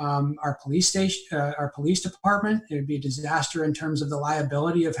our police station, our police department. It would be a disaster in terms of the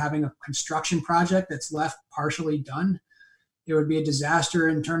liability of having a construction project that's left partially done. It would be a disaster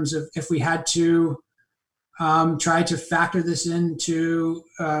in terms of if we had to try to factor this into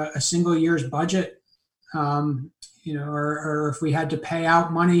a single year's budget, or if we had to pay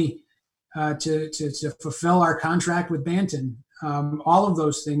out money to fulfill our contract with Banton. All of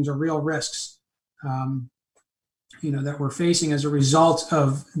those things are real risks, that we're facing as a result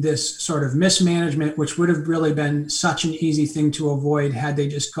of this sort of mismanagement, which would have really been such an easy thing to avoid had they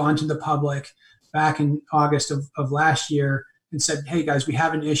just gone to the public back in August of last year and said, hey guys, we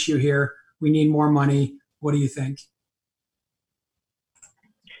have an issue here. We need more money. What do you think?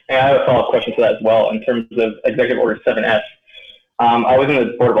 And I have a follow-up question to that as well in terms of Executive Order 7F. I was in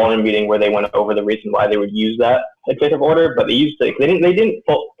the Board of Aldermen meeting where they went over the reason why they would use that. executive order, but they didn't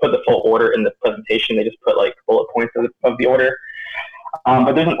put the full order in the presentation. They just put like bullet points of the order.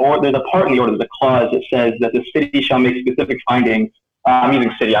 But there's a part in the order, there's a clause that says that the city shall make specific findings. I'm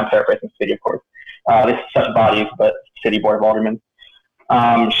using city, I'm paraphrasing city, of course. This is such bodies, but city board of aldermen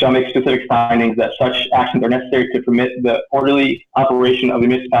shall make specific findings that such actions are necessary to permit the orderly operation of the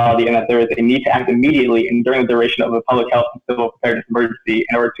municipality, and that there is a need to act immediately and during the duration of a public health and civil preparedness emergency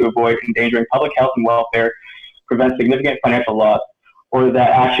in order to avoid endangering public health and welfare, prevent significant financial loss, or that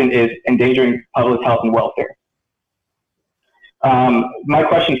action is endangering public health and welfare. My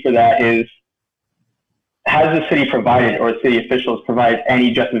question for that is, has the city provided, or city officials provided,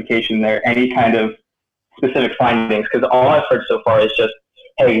 any justification there, any kind of specific findings? Because all I've heard so far is just,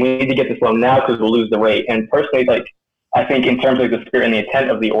 hey, we need to get this loan now because we'll lose the rate. And personally, like, I think in terms of the spirit and the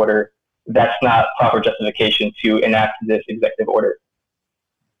intent of the order, that's not proper justification to enact this executive order.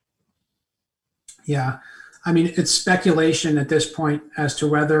 Yeah, I mean, it's speculation at this point as to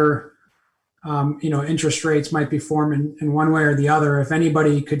whether interest rates might be formed in one way or the other. If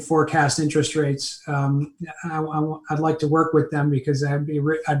anybody could forecast interest rates, I'd like to work with them because I'd be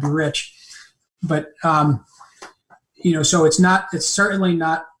rich. But so it's certainly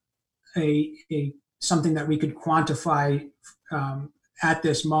not a something that we could quantify at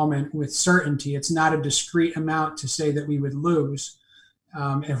this moment with certainty. It's not a discrete amount to say that we would lose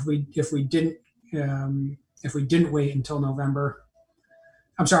if we didn't wait until November.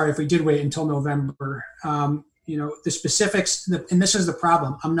 I'm sorry, if we did wait until November. The specifics, and this is the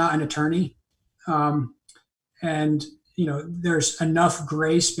problem. I'm not an attorney, and there's enough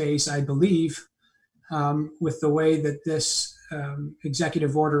gray space, I believe, with the way that this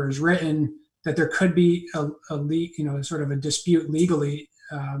executive order is written, that there could be sort of a dispute legally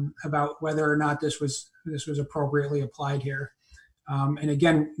about whether or not this was appropriately applied here. And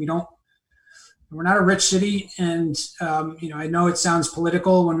again, we're not a rich city, and I know it sounds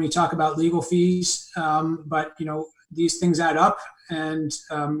political when we talk about legal fees, but these things add up. And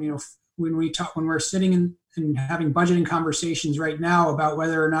when we're sitting and having budgeting conversations right now about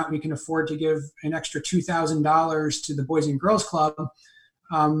whether or not we can afford to give an extra $2,000 to the Boys and Girls Club,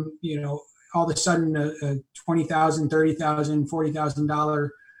 all of a sudden a $20,000, $30,000, $40,000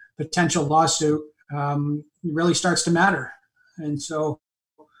 potential lawsuit really starts to matter. And so.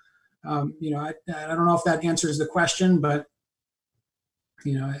 I don't know if that answers the question, but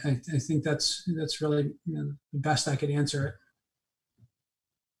I think that's really the best I could answer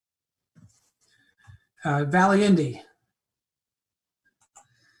it. Valley Indy,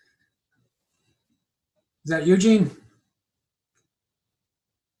 is that Eugene?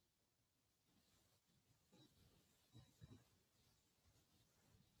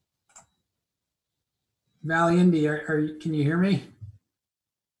 Valley Indy, can you hear me?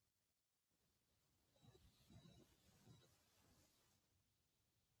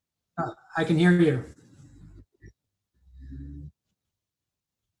 I can hear you.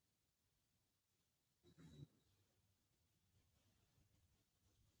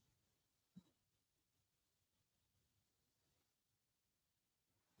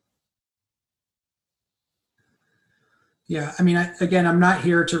 Yeah, I mean, I'm not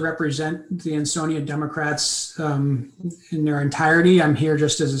here to represent the Ansonia Democrats in their entirety. I'm here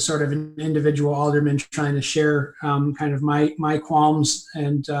just as a sort of an individual alderman trying to share kind of my qualms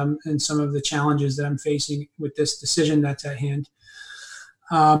and some of the challenges that I'm facing with this decision that's at hand.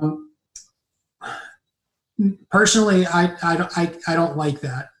 Personally, I don't like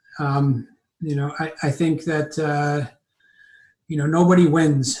that. I think that. Nobody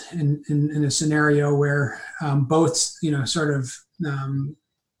wins in a scenario where both,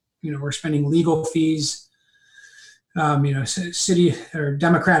 we're spending legal fees, city or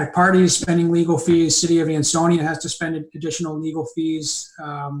Democratic Party is spending legal fees, City of Ansonia has to spend additional legal fees,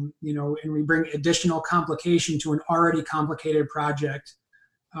 and we bring additional complication to an already complicated project.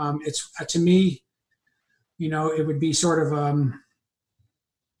 It's to me, it would be sort of an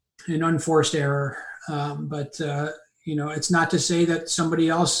unforced error, but it's not to say that somebody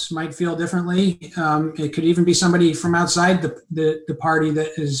else might feel differently. It could even be somebody from outside the party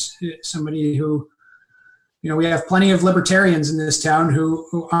that is somebody who, we have plenty of libertarians in this town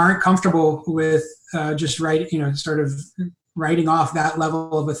who aren't comfortable with just sort of writing off that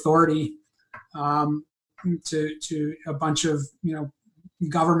level of authority to a bunch of,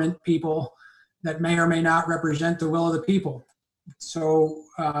 government people that may or may not represent the will of the people. So,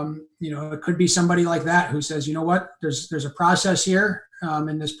 it could be somebody like that who says, you know what, there's a process here,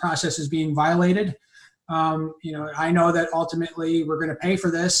 and this process is being violated. I know that ultimately we're going to pay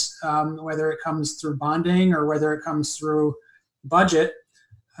for this, whether it comes through bonding or whether it comes through budget,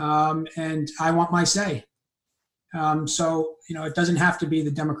 and I want my say. So, it doesn't have to be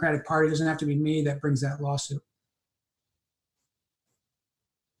the Democratic Party, it doesn't have to be me that brings that lawsuit.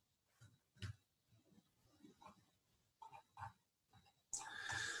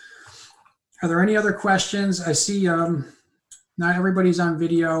 Are there any other questions? I see not everybody's on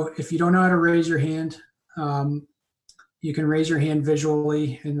video. If you don't know how to raise your hand, you can raise your hand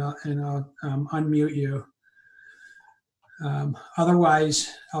visually and I'll unmute you.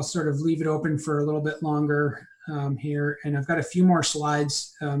 Otherwise, I'll sort of leave it open for a little bit longer here. And I've got a few more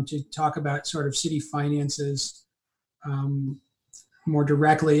slides to talk about sort of city finances more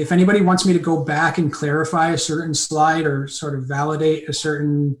directly. If anybody wants me to go back and clarify a certain slide or sort of validate a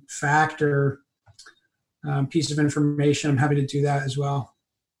certain fact or piece of information, I'm happy to do that as well.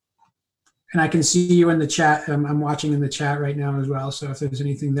 And I can see you in the chat. I'm watching in the chat right now as well. So if there's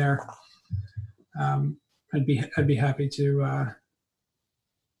anything there, I'd be happy to.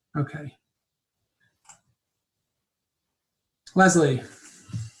 Okay, Leslie.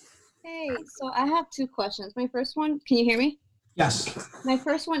 Hey, so I have two questions. My first one, can you hear me? Yes. My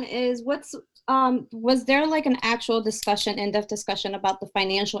first one is, was there like an actual discussion, in-depth discussion about the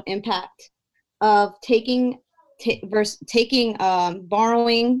financial impact of borrowing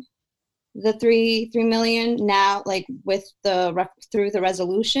the $3 million now, like with through the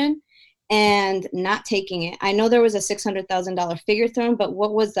resolution, and not taking it? I know there was a $600,000 figure thrown, but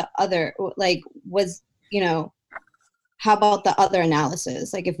what was the other, how about the other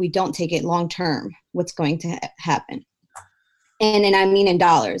analysis? Like if we don't take it long term, what's going to happen? And I mean in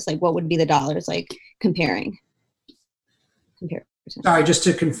dollars, like what would be the dollars, like compare. Sorry, just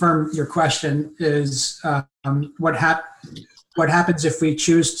to confirm your question is what happens if we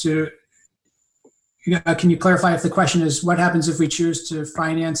choose to, can you clarify if the question is what happens if we choose to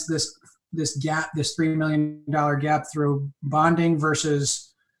finance this gap, this $3 million gap through bonding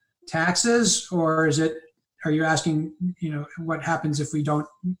versus taxes? Or are you asking, what happens if we don't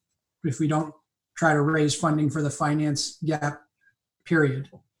try to raise funding for the finance gap period?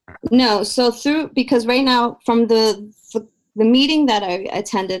 No, so because right now from the meeting that I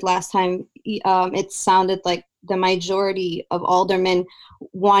attended last time, it sounded like the majority of aldermen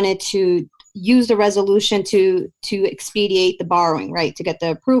wanted to use the resolution to expedite the borrowing, right, to get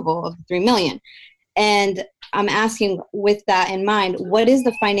the approval of the $3 million. And I'm asking, with that in mind, what is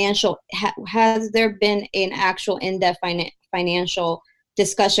the financial, has there been an actual in-depth financial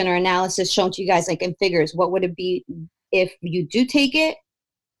discussion or analysis shown to you guys, like in figures? What would it be if you do take it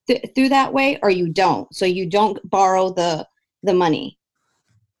through that way, or you don't? So you don't borrow the money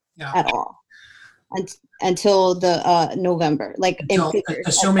at all until the November, like in figures.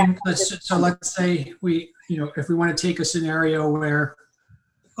 Assuming, so let's say we, if we want to take a scenario where,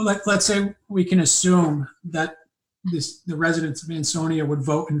 let's say we can assume that the residents of Ansonia would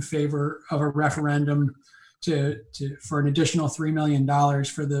vote in favor of a referendum for an additional $3 million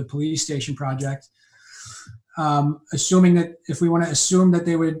for the police station project. Assuming that, if we want to assume that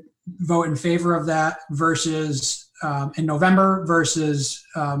they would vote in favor of that versus in November versus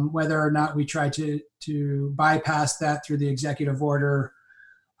whether or not we try to bypass that through the executive order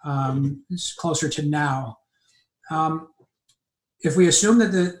closer to now. If we assume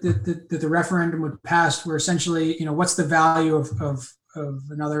that the referendum would pass, we're essentially, what's the value of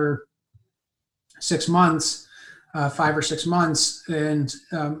another 6 months, 5 or 6 months? And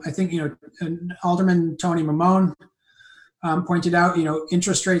I think, Alderman Tony Mamone pointed out,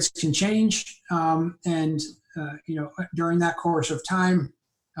 interest rates can change. And during that course of time,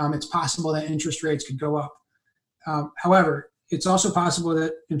 it's possible that interest rates could go up. However, it's also possible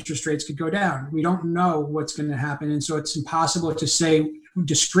that interest rates could go down. We don't know what's going to happen. And so it's impossible to say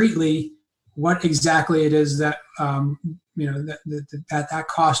discreetly what exactly it is that, that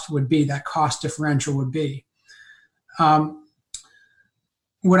cost would be, that cost differential would be. What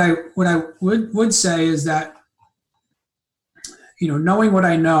I would say is that, knowing what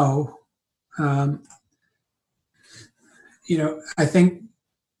I know, I think,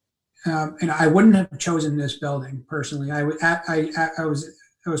 and I wouldn't have chosen this building personally. I was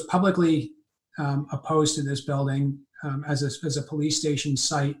publicly opposed to this building as a police station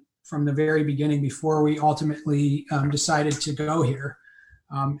site from the very beginning, before we ultimately decided to go here.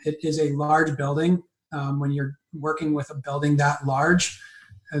 It is a large building. When you're working with a building that large,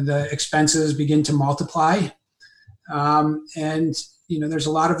 the expenses begin to multiply, and there's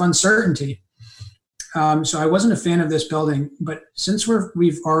a lot of uncertainty. So I wasn't a fan of this building, but since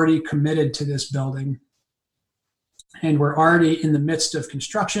we've already committed to this building and we're already in the midst of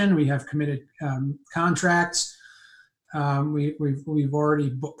construction, we have committed contracts, we've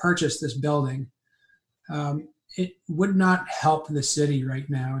already purchased this building. It would not help the city right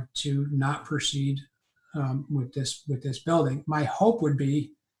now to not proceed with this building. My hope would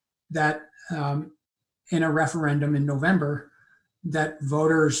be that in a referendum in November, that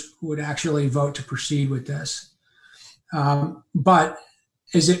voters would actually vote to proceed with this. But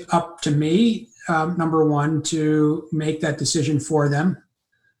is it up to me, number one, to make that decision for them?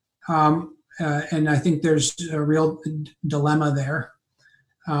 And I think there's a real dilemma there.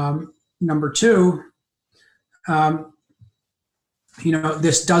 Number two,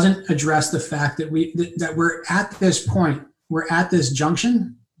 this doesn't address the fact that we're at this point, we're at this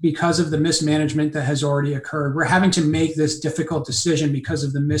junction because of the mismanagement that has already occurred. We're having to make this difficult decision because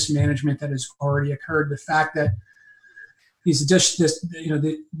of the mismanagement that has already occurred. The fact that these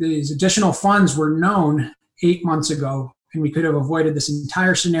additional funds were known 8 months ago, and we could have avoided this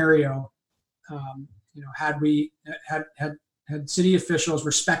entire scenario, had city officials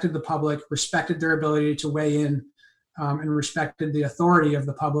respected the public, respected their ability to weigh in, and respected the authority of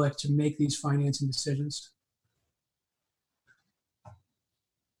the public to make these financing decisions.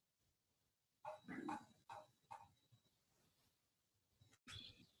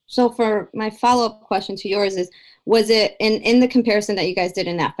 So for my follow-up question to yours is, was it in the comparison that you guys did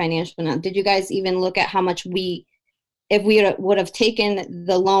in that financial note, did you guys even look at how much if we would have taken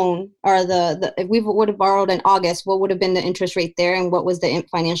the loan, or if we would have borrowed in August, what would have been the interest rate there, and what was the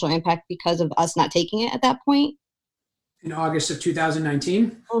financial impact because of us not taking it at that point? In August of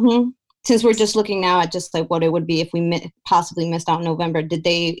 2019? Mm-hmm. Since we're just looking now at just like what it would be if we possibly missed out in November,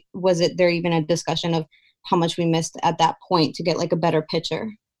 was there even a discussion of how much we missed at that point to get like a better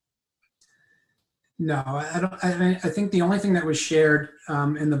picture? No, I don't. I think the only thing that was shared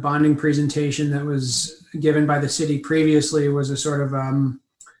in the bonding presentation that was given by the city previously was a sort of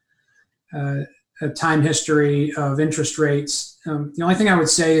a time history of interest rates. The only thing I would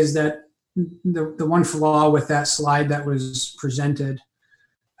say is that the one flaw with that slide that was presented,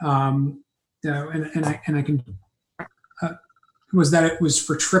 and I can was that it was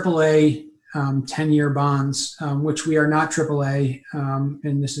for AAA 10-year bonds, which we are not AAA,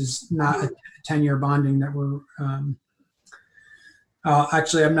 and this is not a 10-year bonding that we're.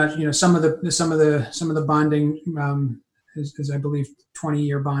 Actually, I'm not. Some of the bonding is I believe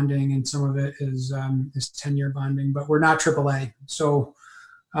 20-year bonding, and some of it is 10-year bonding, but we're not AAA. So,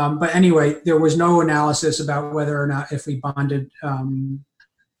 but anyway, there was no analysis about whether or not if we bonded,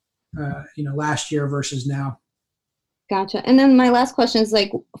 last year versus now. Gotcha. And then my last question is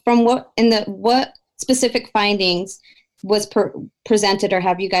like, from what specific findings was presented, or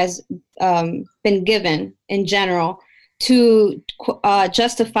have you guys been given in general to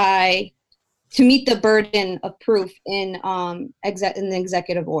justify, to meet the burden of proof in the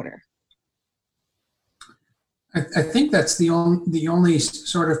executive order? I think that's the only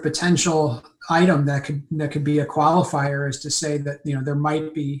sort of potential item that could be a qualifier, is to say that there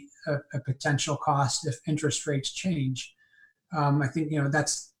might be a potential cost if interest rates change. I think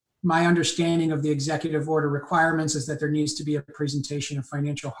that's my understanding of the executive order requirements, is that there needs to be a presentation of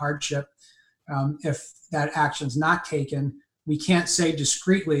financial hardship. If that action's not taken, we can't say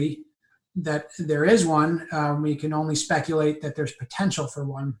discreetly that there is one. We can only speculate that there's potential for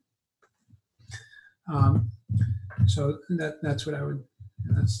one. So that's what I would.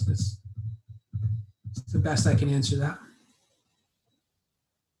 That's the best I can answer that.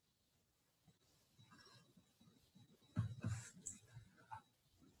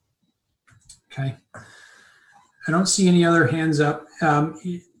 Okay. I don't see any other hands up.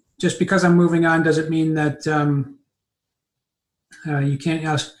 Just because I'm moving on doesn't mean that you can't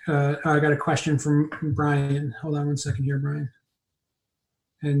ask. I got a question from Brian. Hold on one second here, Brian.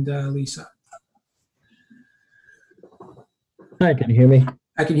 And Lisa. Hi, can you hear me?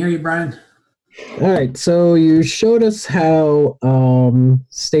 I can hear you, Brian. All right, so you showed us how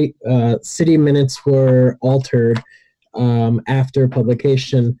city minutes were altered after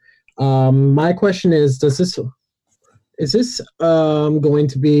publication. My question is this going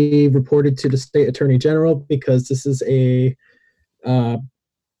to be reported to the state attorney general, because this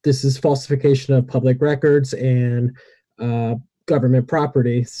is falsification of public records and government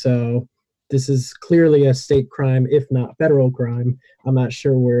property. So this is clearly a state crime, if not federal crime. I'm not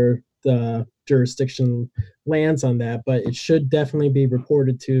sure where the jurisdiction lands on that, but it should definitely be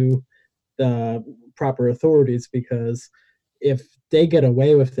reported to the proper authorities, because if they get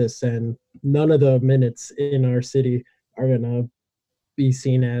away with this, then none of the minutes in our city are going to be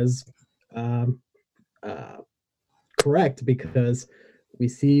seen as correct, because we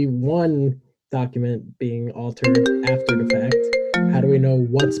see one document being altered after the fact. How do we know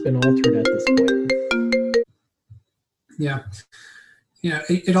what's been altered at this point? Yeah.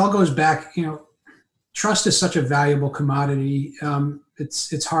 It all goes back, trust is such a valuable commodity.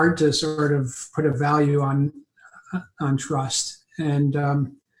 It's hard to sort of put a value on trust,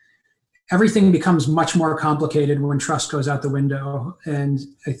 and everything becomes much more complicated when trust goes out the window. And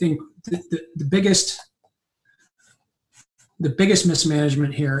I think the biggest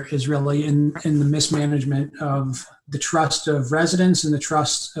mismanagement here is really in the mismanagement of the trust of residents and the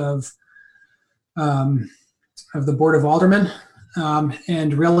trust of the Board of Aldermen,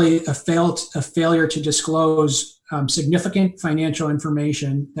 and really a failure to disclose significant financial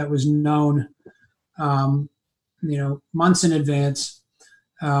information that was known, months in advance,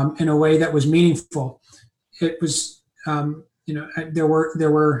 in a way that was meaningful. It was, there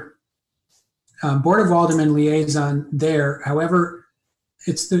were Board of Aldermen liaison there. However,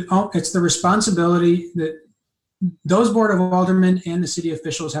 it's the responsibility that those Board of Aldermen and the city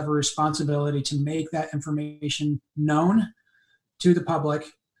officials have a responsibility to make that information known to the public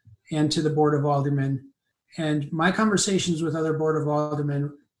and to the Board of Aldermen. And my conversations with other Board of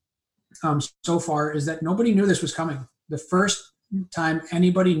Aldermen so far is that nobody knew this was coming. The first time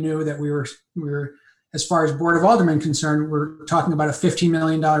anybody knew that we were, as far as Board of Aldermen concerned, we're talking about a $15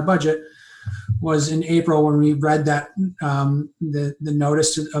 million budget, was in April when we read that the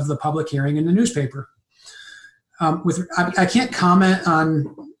notice of the public hearing in the newspaper. I can't comment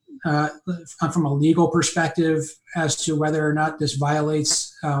on from a legal perspective as to whether or not this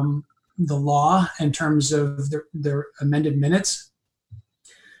violates the law in terms of their amended minutes.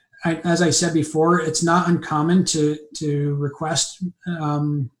 As I said before, it's not uncommon to request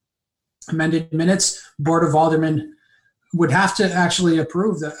amended minutes. Board of Aldermen would have to actually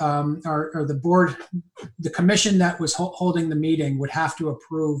approve or the board, the commission that was holding the meeting would have to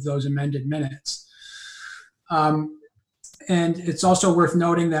approve those amended minutes. And it's also worth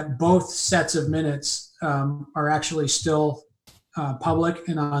noting that both sets of minutes are actually still public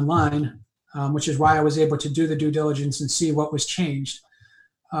and online, which is why I was able to do the due diligence and see what was changed.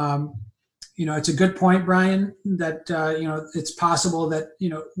 It's a good point, Brian, that, it's possible that,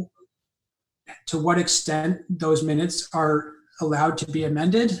 to what extent those minutes are allowed to be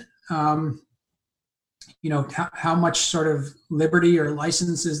amended. How much sort of liberty or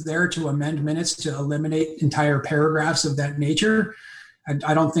license is there to amend minutes to eliminate entire paragraphs of that nature?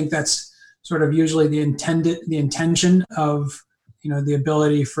 I don't think that's sort of usually the intention of, the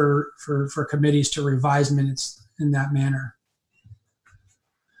ability for committees to revise minutes in that manner.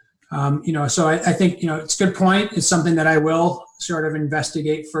 So I think, it's a good point. It's something that I will sort of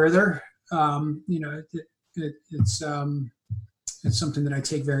investigate further. It's something that I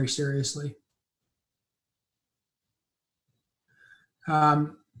take very seriously.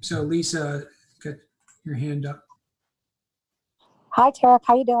 So Lisa, get your hand up. Hi, Tarek.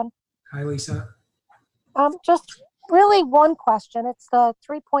 How you doing? Hi, Lisa. Just really one question. It's the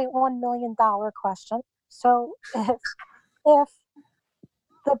 $3.1 million question. So if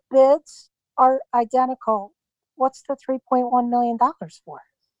the bids are identical, what's the $3.1 million for?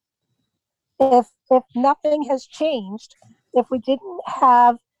 If nothing has changed, if we didn't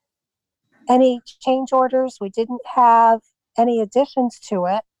have any change orders, we didn't have any additions to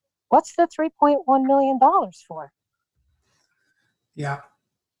it, what's the $3.1 million for? Yeah.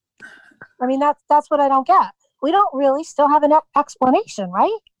 I mean, that's what I don't get. We don't really still have an explanation,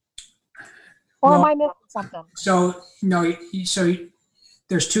 right? Or am I missing something? So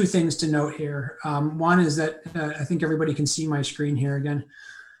there's two things to note here. One is that I think everybody can see my screen here again.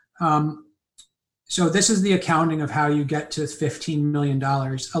 So this is the accounting of how you get to $15 million.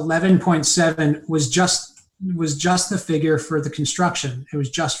 11.7 was just the figure for the construction. It was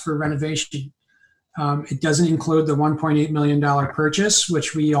just for renovation. It doesn't include the $1.8 million purchase,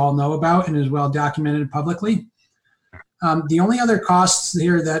 which we all know about and is well documented publicly. The only other costs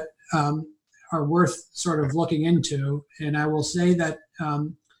here that are worth sort of looking into, and I will say that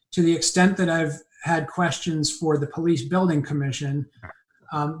to the extent that I've had questions for the Police Building Commission,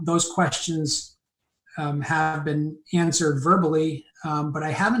 those questions have been answered verbally, but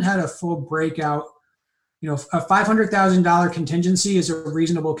I haven't had a full breakout. A $500,000 contingency is a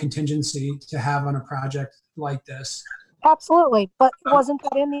reasonable contingency to have on a project like this. Absolutely, but wasn't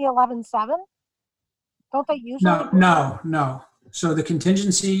that in the 11.7? Don't they usually? No. So the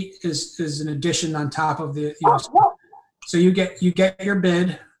contingency is an addition on top of the. So you get your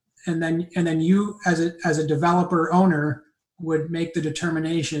bid, and then you as a developer owner would make the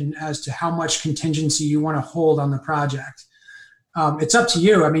determination as to how much contingency you want to hold on the project. It's up to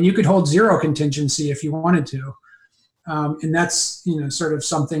you. I mean, you could hold zero contingency if you wanted to. And that's, sort of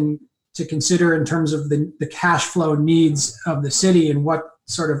something to consider in terms of the cash flow needs of the city and what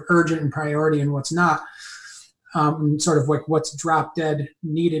sort of urgent and priority and what's not, and sort of like what's drop dead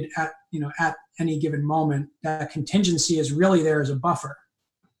needed at any given moment. That contingency is really there as a buffer.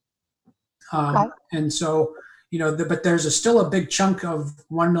 Okay. And so, but there's still a big chunk of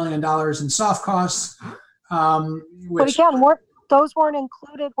 $1 million in soft costs. But Which, again, those weren't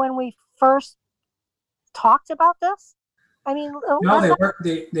included when we first talked about this? I mean, no,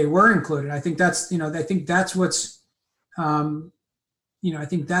 they were included. I think that's, I think that's what's, I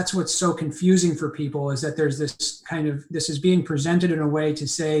think that's what's so confusing for people, is that there's this is being presented in a way to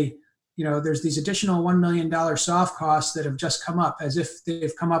say, there's these additional $1 million soft costs that have just come up, as if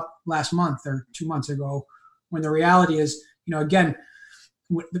they've come up last month or 2 months ago, when the reality is, again,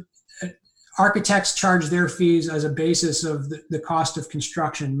 architects charge their fees as a basis of the cost of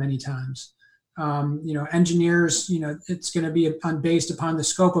construction many times. Engineers, it's going to be based upon the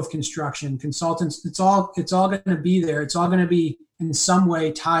scope of construction. Consultants, it's all going to be there. It's all going to be in some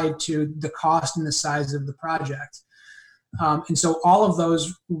way tied to the cost and the size of the project. And so all of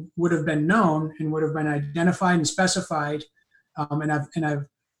those would have been known and would have been identified and specified. And I've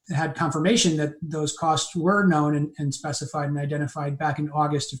had confirmation that those costs were known and specified and identified back in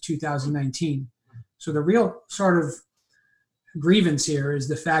August of 2019. So the real sort of grievance here is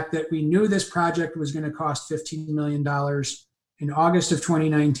the fact that we knew this project was going to cost $15 million in August of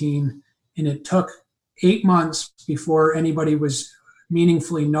 2019, and it took 8 months before anybody was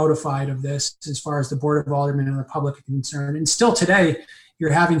meaningfully notified of this, as far as the Board of Aldermen and the public are concerned. And still today,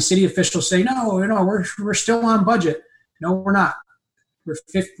 you're having city officials say, no, we're still on budget. No, we're not. We're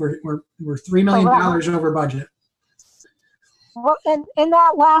 $3 million over budget. Well, in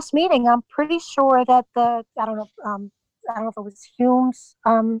that last meeting, I'm pretty sure that I don't know if it was Humes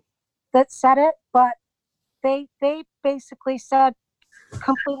that said it, but they basically said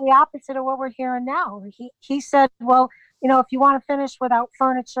completely opposite of what we're hearing now. He said, well, if you want to finish without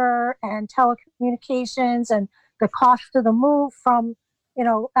furniture and telecommunications and the cost of the move from,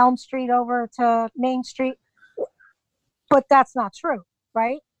 Elm Street over to Main Street, but that's not true,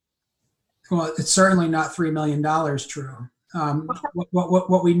 right? Well, it's certainly not $3 million true.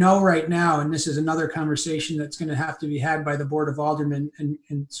 What we know right now, and this is another conversation that's going to have to be had by the Board of Aldermen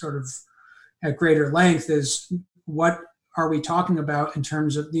and sort of at greater length, is what are we talking about in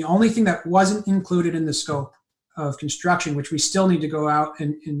terms of the only thing that wasn't included in the scope of construction, which we still need to go out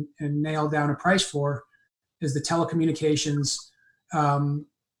and nail down a price for, is the telecommunications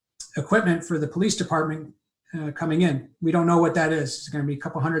equipment for the police department coming in. We don't know what that is. It's going to be a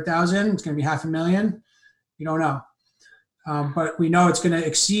couple $100,000. It's going to be $500,000. We don't know. But we know it's going to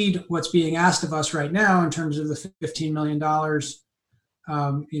exceed what's being asked of us right now in terms of the $15 million,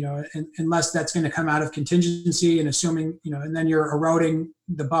 unless that's going to come out of contingency, and assuming, and then you're eroding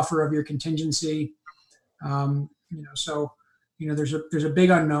the buffer of your contingency. So, there's a big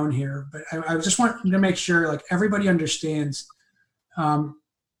unknown here, but I just want to make sure, like, everybody understands,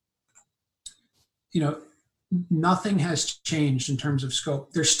 nothing has changed in terms of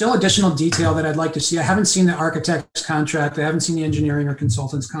scope. There's still additional detail that I'd like to see. I haven't seen the architect's contract. I haven't seen the engineering or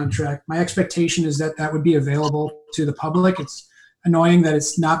consultant's contract. My expectation is that would be available to the public. It's annoying that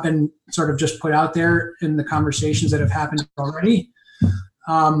it's not been sort of just put out there in the conversations that have happened already.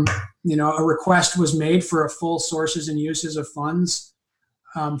 A request was made for a full sources and uses of funds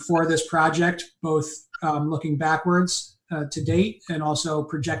for this project, both looking backwards to date and also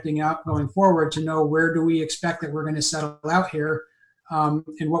projecting out going forward to know where do we expect that we're going to settle out here.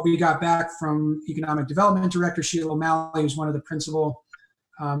 And what we got back from Economic Development Director Sheila O'Malley, who's one of the principal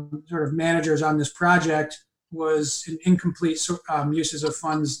sort of managers on this project, was an incomplete uses of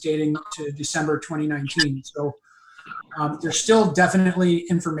funds dating to December 2019. So there's still definitely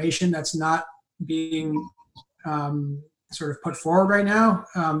information that's not being sort of put forward right now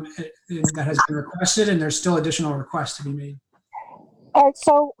that has been requested, and there's still additional requests to be made. All right,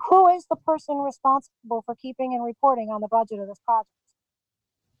 so who is the person responsible for keeping and reporting on the budget of this project?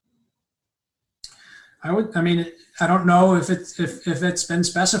 I don't know if it's been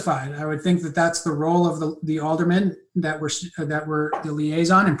specified. I would think that that's the role of the aldermen that were the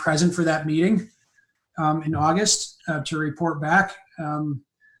liaison and present for that meeting in August to report back.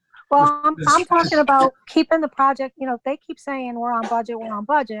 Well, I'm talking about keeping the project, they keep saying we're on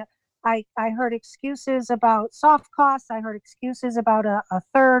budget. I heard excuses about soft costs. I heard excuses about a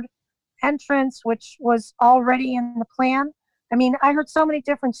third entrance, which was already in the plan. I mean, I heard so many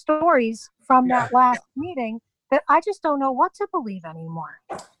different stories from that last meeting that I just don't know what to believe anymore.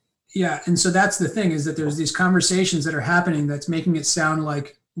 Yeah, and so that's the thing, is that there's these conversations that are happening that's making it sound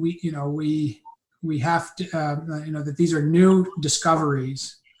like we have to, that these are new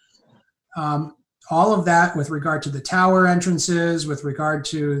discoveries. All of that with regard to the tower entrances, with regard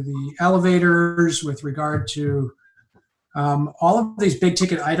to the elevators, with regard to All of these big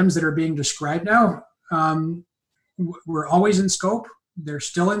ticket items that are being described now were always in scope. They're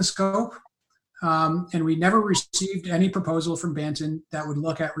still in scope. And we never received any proposal from Banton that would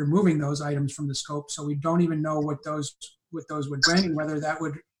look at removing those items from the scope. So we don't even know what those would bring and whether that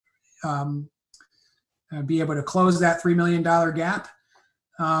would be able to close that $3 million gap.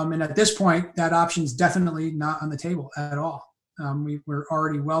 And at this point, that option is definitely not on the table at all. We're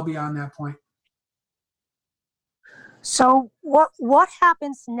already well beyond that point. So what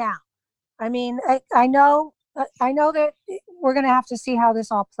happens now? I mean, I know that we're going to have to see how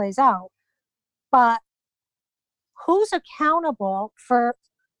this all plays out, but who's accountable for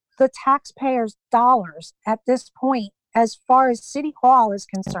the taxpayers' dollars at this point as far as City Hall is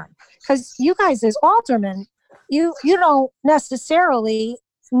concerned? Because you guys as aldermen, you don't necessarily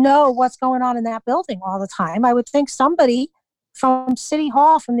know what's going on in that building all the time. I would think somebody from City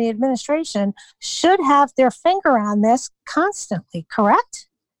Hall, from the administration, should have their finger on this constantly, correct?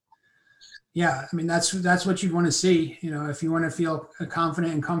 Yeah, I mean, that's what you'd want to see, if you want to feel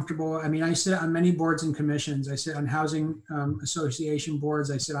confident and comfortable. I mean, I sit on many boards and commissions. I sit on housing association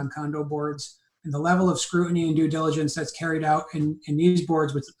boards. I sit on condo boards. And the level of scrutiny and due diligence that's carried out in these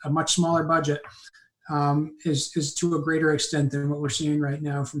boards with a much smaller budget is to a greater extent than what we're seeing right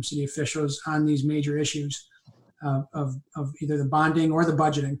now from city officials on these major issues of either the bonding or the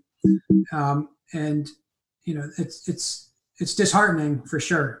budgeting. And it's disheartening for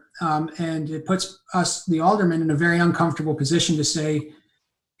sure. And it puts us, the aldermen, in a very uncomfortable position to say,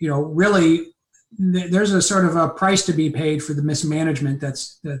 really, there's a sort of a price to be paid for the mismanagement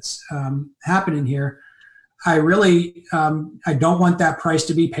that's happening here. I really, I don't want that price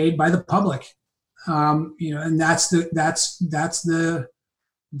to be paid by the public. And that's the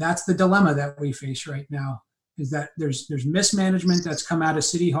dilemma that we face right now, is that there's mismanagement that's come out of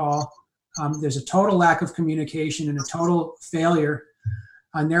City Hall. There's a total lack of communication and a total failure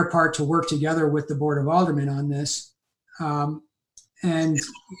on their part to work together with the Board of Aldermen on this. And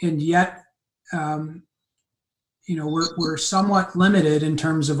yet, we're somewhat limited in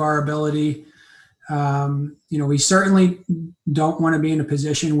terms of our ability. We certainly don't want to be in a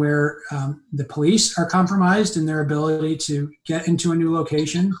position where the police are compromised in their ability to get into a new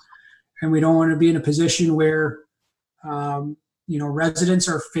location. And we don't want to be in a position where, residents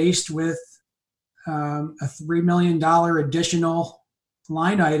are faced with a $3 million additional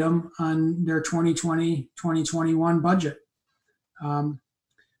line item on their 2020-2021 budget.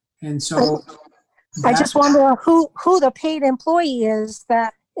 And so I just wonder who the paid employee is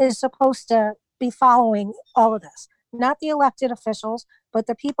that is supposed to be following all of this. Not the elected officials, but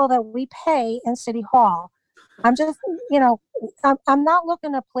the people that we pay in City Hall. I'm just, I'm not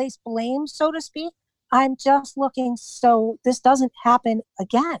looking to place blame, so to speak. I'm just looking so this doesn't happen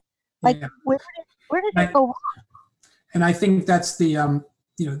again. Like, yeah. Where did it go wrong? And I think that's the,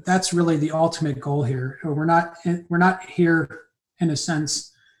 that's really the ultimate goal here. We're not here in a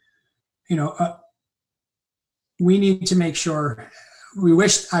sense, we need to make sure.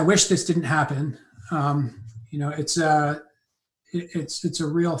 I wish this didn't happen. It's a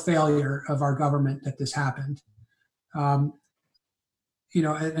real failure of our government that this happened. And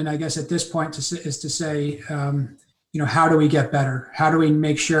I guess at this point is to say, how do we get better? How do we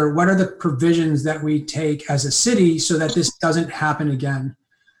make sure, what are the provisions that we take as a city so that this doesn't happen again?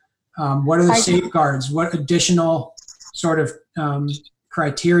 What are the safeguards? What additional sort of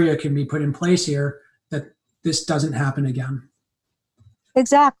criteria can be put in place here that this doesn't happen again?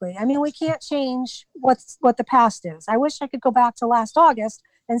 Exactly. I mean, we can't change what the past is. I wish I could go back to last August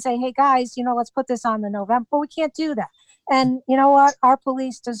and say, hey guys, let's put this on the November, but we can't do that. And you know what? Our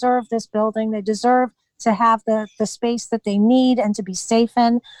police deserve this building. They deserve to have the space that they need and to be safe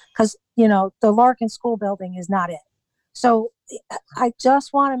in, because, the Larkin School building is not it. So I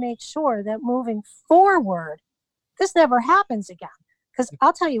just want to make sure that moving forward, this never happens again. Because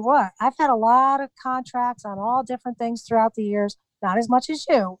I'll tell you what, I've had a lot of contracts on all different things throughout the years, not as much as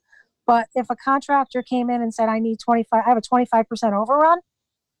you, but if a contractor came in and said, I have a 25% overrun,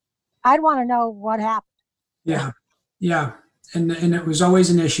 I'd want to know what happened. Yeah. And it was always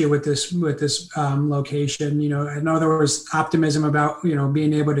an issue with this location. I know there was optimism about,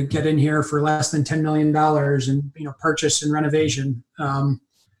 being able to get in here for less than $10 million and, purchase and renovation.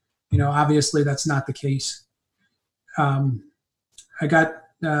 Obviously that's not the case. I got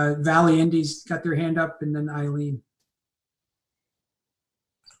Valley Indies got their hand up, and then Eileen.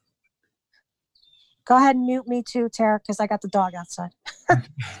 Go ahead and mute me too, Tara, because I got the dog outside.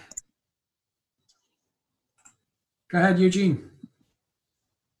 Go ahead, Eugene.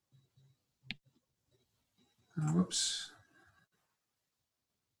 Whoops.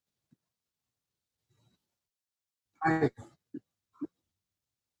 Aye.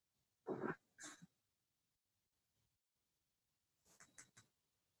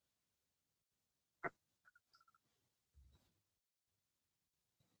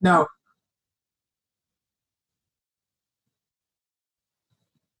 No,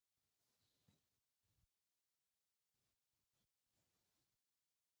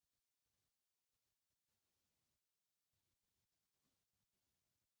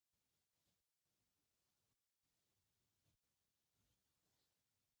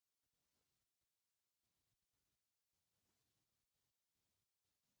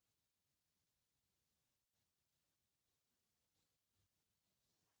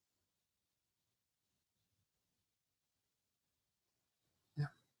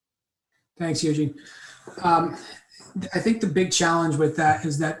 thanks, Eugene. Um, I think the big challenge with that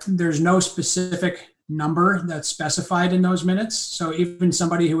is that there's no specific number that's specified in those minutes. So even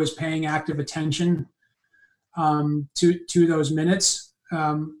somebody who is paying active attention to those minutes,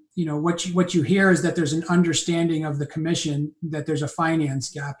 what you hear is that there's an understanding of the commission that there's a finance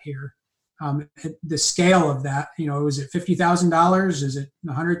gap here. The scale of that, is it $50,000? Is it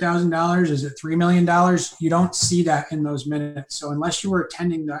 $100,000? Is it $3 million? You don't see that in those minutes. So unless you were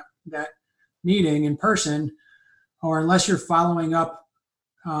attending that meeting in person, or unless you're following up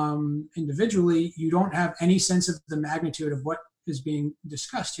individually, you don't have any sense of the magnitude of what is being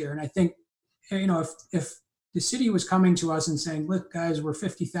discussed here. And I think, if the city was coming to us and saying, look, guys, we're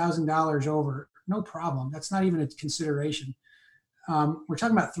 $50,000 over, no problem. That's not even a consideration. We're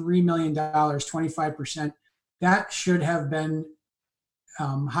talking about $3 million, 25%. That should have been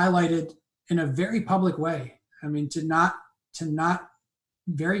highlighted in a very public way. I mean, to not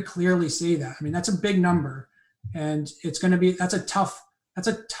very clearly say that. I mean, that's a big number, and that's a tough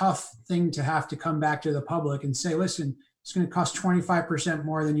thing to have to come back to the public and say, listen, it's going to cost 25%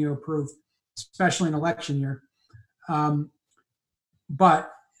 more than you approved, especially in election year.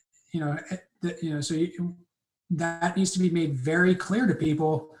 That needs to be made very clear to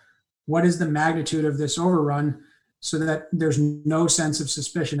people. What is the magnitude of this overrun, so that there's no sense of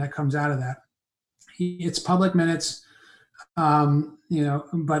suspicion that comes out of that. It's public minutes,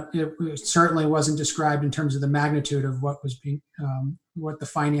 but it certainly wasn't described in terms of the magnitude of what was what the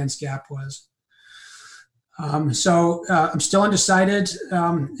finance gap was. I'm still undecided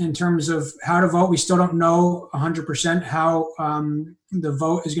in terms of how to vote. We still don't know 100% how the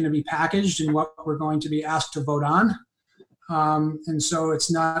vote is going to be packaged and what we're going to be asked to vote on. And so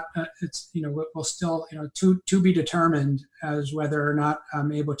it's not, we'll still, to be determined as whether or not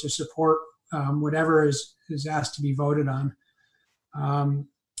I'm able to support whatever is asked to be voted on. I'm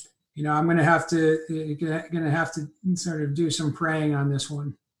going to have to sort of do some praying on this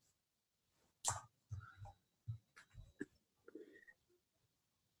one.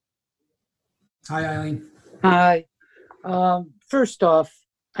 Hi, Eileen. Hi. First off,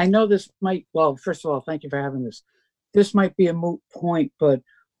 I know this first of all, thank you for having this. This might be a moot point, but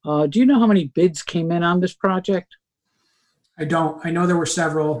do you know how many bids came in on this project? I don't. I know there were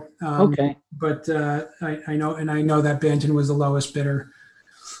several. Okay. But I know that Banton was the lowest bidder.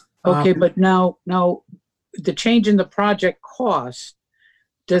 Okay, but now the change in the project cost,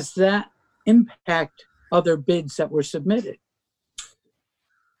 does that impact other bids that were submitted?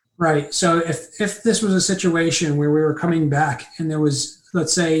 Right. So if this was a situation where we were coming back and there was,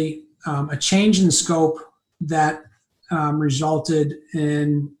 let's say, a change in scope that resulted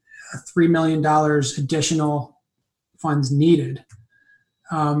in $3 million additional funds needed,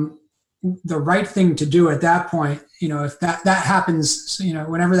 the right thing to do at that point, if that happens,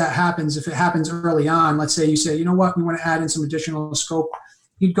 whenever that happens, if it happens early on, let's say you say, you know what, we want to add in some additional scope,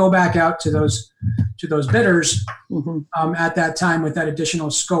 you'd go back out to those bidders at that time with that additional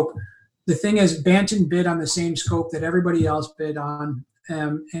scope. The thing is, Banton bid on the same scope that everybody else bid on,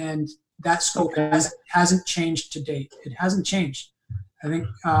 and that scope hasn't changed to date. It hasn't changed. I think,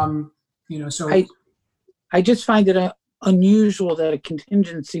 so. I just find it unusual that a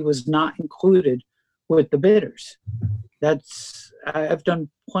contingency was not included with the bidders. I've done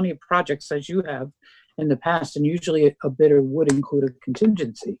plenty of projects, as you have in the past, and usually a bidder would include a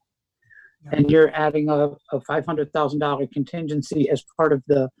contingency. Yeah. And you're adding a $500,000 contingency as part of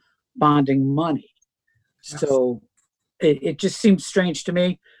the bonding money. Yes. So it just seems strange to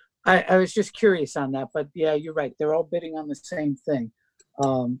me. I was just curious on that, but yeah, you're right. They're all bidding on the same thing.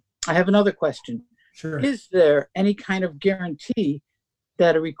 I have another question. Sure. Is there any kind of guarantee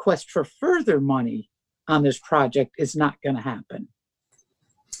that a request for further money on this project is not going to happen?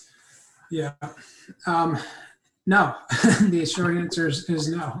 Yeah. No. The short answer is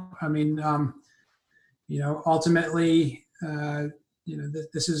no. I mean, ultimately, it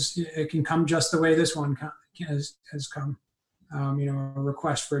can come just the way this one has come. A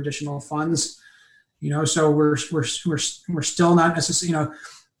request for additional funds. So we're still not necessarily.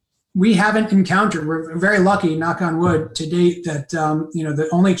 We haven't encountered. We're very lucky, knock on wood, to date that the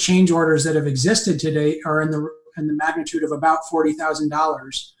only change orders that have existed to date are in the magnitude of about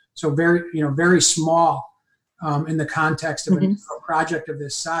 $40,000. So very small in the context of a project of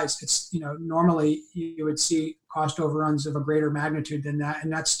this size. It's normally you would see cost overruns of a greater magnitude than that,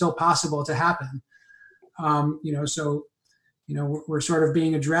 and that's still possible to happen. We're sort of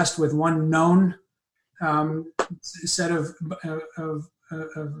being addressed with one known set of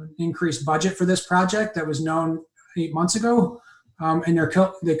increased budget for this project that was known 8 months ago, and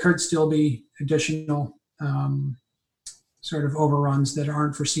there could still be additional sort of overruns that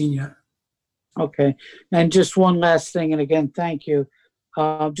aren't foreseen yet. Okay, and just one last thing, and again, thank you.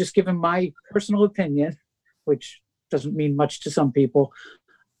 Just given my personal opinion, which doesn't mean much to some people,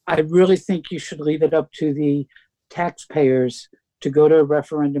 I really think you should leave it up to the taxpayers to go to a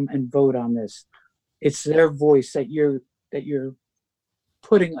referendum and vote on this. It's their voice that you're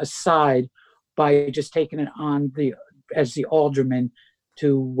putting aside by just taking it on as the alderman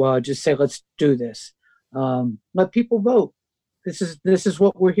to just say, let's do this. Let people vote. This is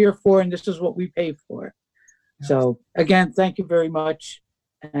what we're here for, and this is what we pay for. Yeah. So again, thank you very much,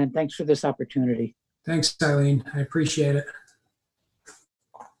 and thanks for this opportunity. Thanks, Eileen. I appreciate it.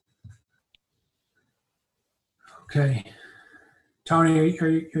 Okay. Tony, are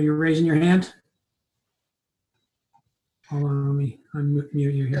you raising your hand? Hold on, let me unmute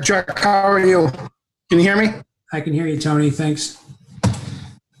you here. Chuck, how are you? Can you hear me? I can hear you, Tony. Thanks.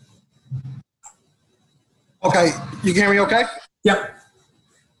 Okay. You can hear me okay? Yep.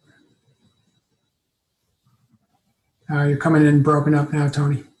 You're coming in broken up now,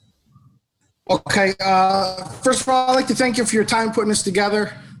 Tony. Okay. First of all, I'd like to thank you for your time putting this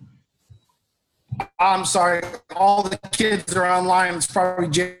together. I'm sorry. All the kids are online. It's probably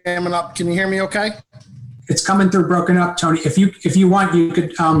jamming up. Can you hear me okay? It's coming through broken up, Tony. If you want, you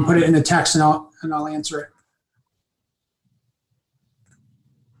could put it in the text and I'll answer it.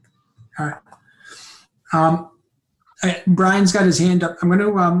 All right. Brian's got his hand up. I'm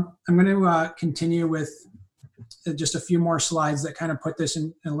going to continue with just a few more slides that kind of put this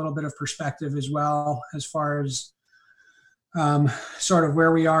in a little bit of perspective as well, as far as sort of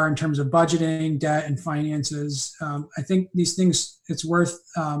where we are in terms of budgeting, debt, and finances. I think these things, it's worth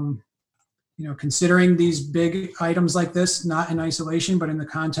considering these big items like this, not in isolation, but in the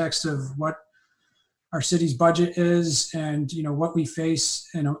context of what our city's budget is and what we face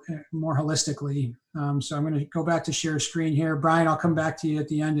more holistically. So I'm going to go back to share screen here. Brian, I'll come back to you at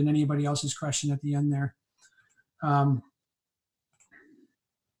the end, and anybody else's question at the end there.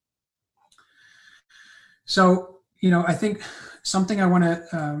 So I think something I want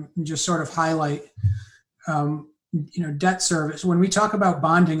to just sort of highlight, debt service. When we talk about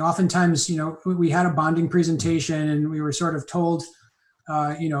bonding, oftentimes, we had a bonding presentation and we were sort of told,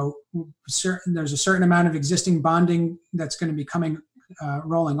 there's a certain amount of existing bonding that's going to be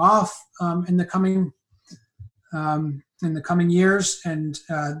rolling off in the coming years, and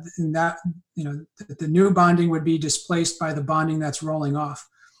that the new bonding would be displaced by the bonding that's rolling off.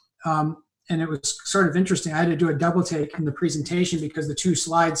 And it was sort of interesting. I had to do a double take in the presentation because the two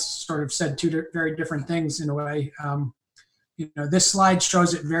slides sort of said two very different things in a way. This slide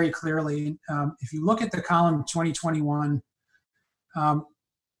shows it very clearly. If you look at the column 2021,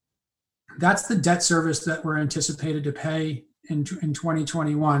 that's the debt service that we're anticipated to pay in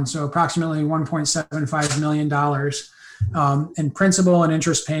 2021. So approximately $1.75 million in principal and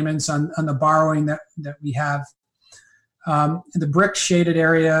interest payments on the borrowing that we have. The brick shaded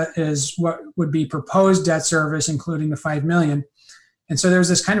area is what would be proposed debt service, including the $5 million. And so there's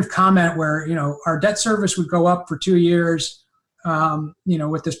this kind of comment where, our debt service would go up for 2 years,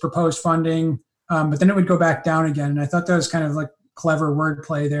 with this proposed funding, but then it would go back down again. And I thought that was kind of like clever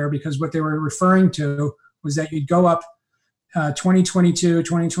wordplay there, because what they were referring to was that you'd go up 2022,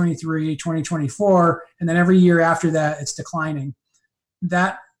 2023, 2024, and then every year after that, it's declining.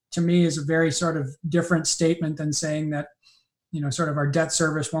 That, to me, is a very sort of different statement than saying that, sort of our debt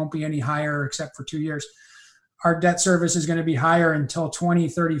service won't be any higher except for 2 years. Our debt service is going to be higher until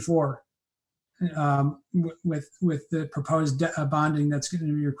 2034 with the proposed bonding that's going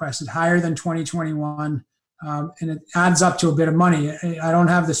to be requested, higher than 2021. And it adds up to a bit of money. I don't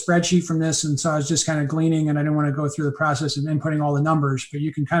have the spreadsheet from this, and so I was just kind of gleaning, and I didn't want to go through the process of inputting all the numbers, but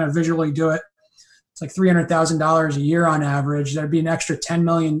you can kind of visually do it. It's like $300,000 a year on average. There'd be an extra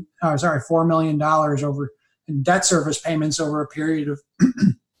 $4 million over in debt service payments over a period of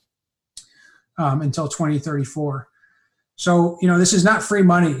until 2034. So, this is not free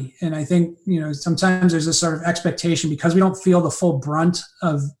money. And I think, sometimes there's this sort of expectation because we don't feel the full brunt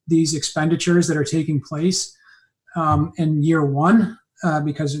of these expenditures that are taking place in year one,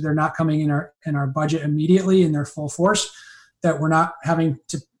 because they're not coming in our budget immediately in their full force, that we're not having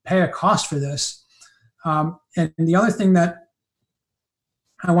to pay a cost for this. And the other thing that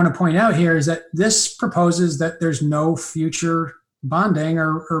I want to point out here is that this proposes that there's no future bonding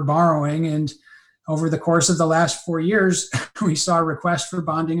or borrowing. And over the course of the last 4 years, we saw a request for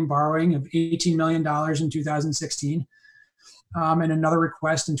bonding and borrowing of $18 million in 2016, and another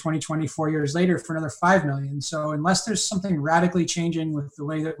request in 2020, 4 years later, for another $5 million. So unless there's something radically changing with the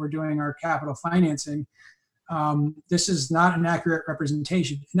way that we're doing our capital financing, this is not an accurate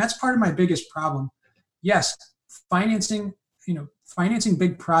representation. And that's part of my biggest problem. Yes, financing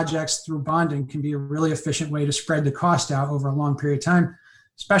big projects through bonding can be a really efficient way to spread the cost out over a long period of time,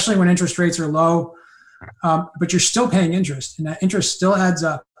 especially when interest rates are low, but you're still paying interest, and that interest still adds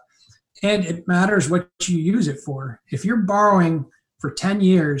up. And it matters what you use it for. If you're borrowing for 10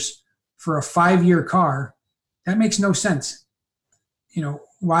 years for a 5-year car, that makes no sense.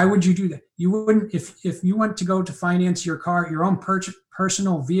 Why would you do that? You wouldn't, if you went to go to finance your car, your own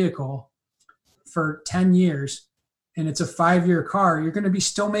personal vehicle for 10 years, and it's a 5-year car, you're going to be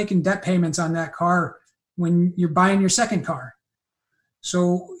still making debt payments on that car when you're buying your second car.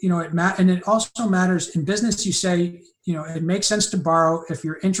 So, and it also matters in business. You say, it makes sense to borrow if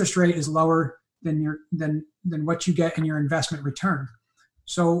your interest rate is lower than what you get in your investment return.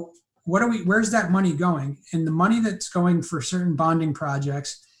 So where's that money going? And the money that's going for certain bonding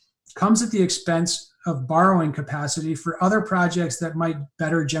projects comes at the expense of borrowing capacity for other projects that might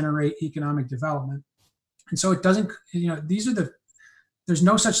better generate economic development. And so it doesn't, there's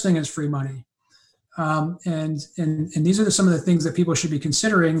no such thing as free money. And these are some of the things that people should be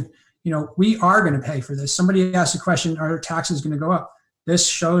considering. We are going to pay for this. Somebody asked a question, are taxes going to go up? This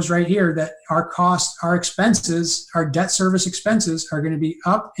shows right here that our costs, our expenses, our debt service expenses are going to be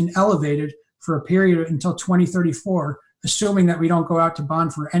up and elevated for a period until 2034, assuming that we don't go out to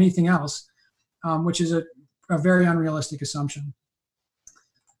bond for anything else, which is a very unrealistic assumption.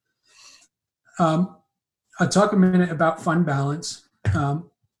 I'll talk a minute about fund balance.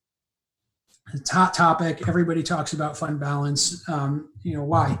 It's a hot topic. Everybody talks about fund balance.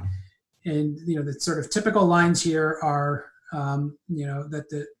 Why? And, the sort of typical lines here are, that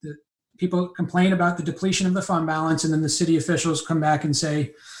the people complain about the depletion of the fund balance, and then the city officials come back and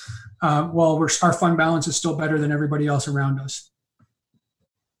say, our fund balance is still better than everybody else around us.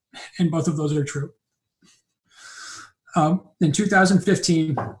 And both of those are true. In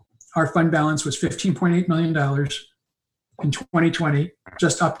 2015, our fund balance was $15.8 million. In 2020,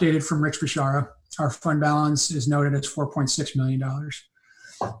 just updated from Rich Bashara, our fund balance is noted as $4.6 million.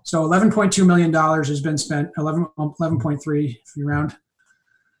 So $11.2 million has been spent, 11.3 if you round.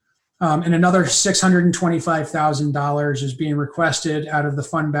 And another $625,000 is being requested out of the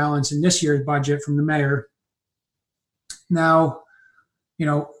fund balance in this year's budget from the mayor. Now,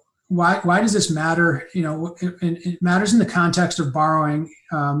 why does this matter? It matters in the context of borrowing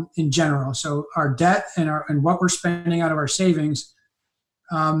in general. So our debt and what we're spending out of our savings.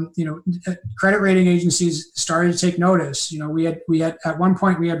 Credit rating agencies started to take notice. We had at one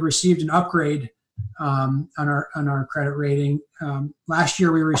point we had received an upgrade on our credit rating. Last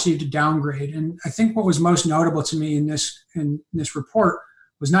year we received a downgrade, and I think what was most notable to me in this report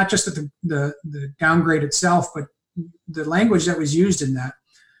was not just the downgrade itself, but the language that was used in that.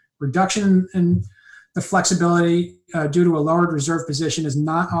 Reduction in the flexibility due to a lowered reserve position is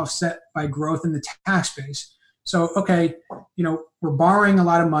not offset by growth in the tax base. So, okay, we're borrowing a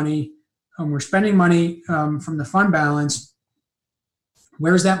lot of money, we're spending money from the fund balance.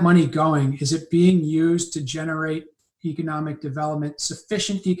 Where's that money going? Is it being used to generate economic development,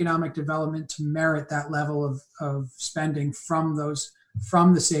 sufficient economic development to merit that level of spending from the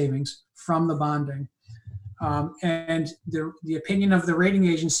savings, from the bonding? And the opinion of the rating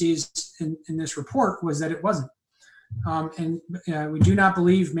agencies in this report was that it wasn't. We do not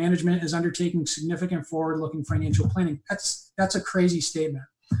believe management is undertaking significant forward-looking financial planning. That's a crazy statement.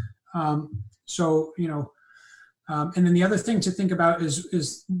 And then the other thing to think about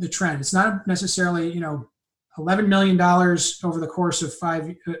is the trend. It's not necessarily $11 million over the course of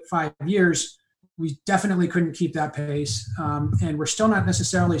five years. We definitely couldn't keep that pace, and we're still not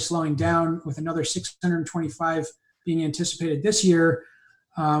necessarily slowing down with another 625 being anticipated this year.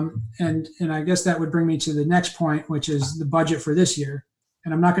 And I guess that would bring me to the next point, which is the budget for this year.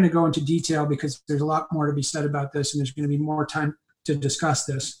 And I'm not going to go into detail because there's a lot more to be said about this, and there's going to be more time to discuss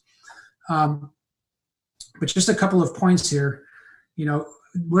this. But just a couple of points here.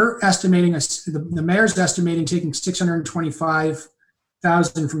 we're estimating the mayor's estimating taking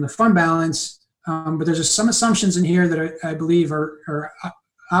 625,000 from the fund balance, but there's some assumptions in here that I believe are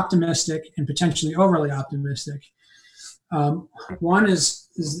optimistic and potentially overly optimistic. One is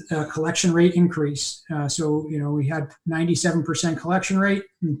a collection rate increase. So we had 97% collection rate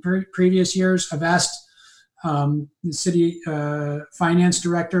in previous years. I've asked the city finance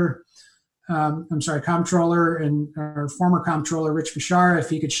director, comptroller, and our former comptroller, Rich Bashar, if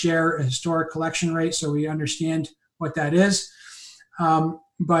he could share a historic collection rate so we understand what that is.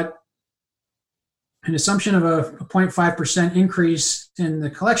 But an assumption of a 0.5% increase in the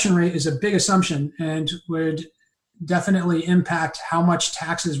collection rate is a big assumption and would definitely impact how much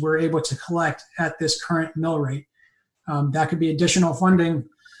taxes we're able to collect at this current mill rate. That could be additional funding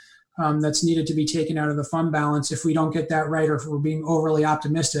that's needed to be taken out of the fund balance if we don't get that right, or if we're being overly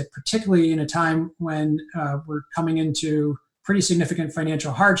optimistic, particularly in a time when we're coming into pretty significant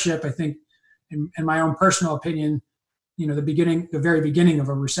financial hardship. I think, in my own personal opinion, the very beginning of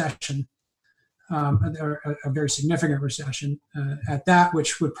a recession, a very significant recession at that,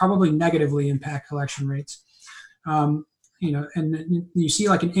 which would probably negatively impact collection rates. And you see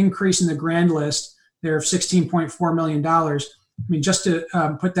like an increase in the grand list there of $16.4 million. I mean, just to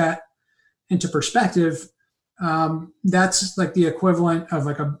put that into perspective, that's like the equivalent of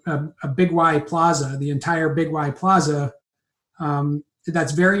like a Big Y Plaza, the entire Big Y Plaza.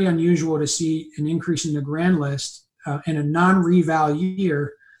 That's very unusual to see an increase in the grand list in a non-reval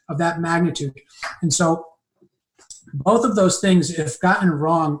year of that magnitude. And so both of those things, if gotten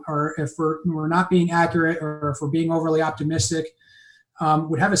wrong, or if we're not being accurate, or if we're being overly optimistic,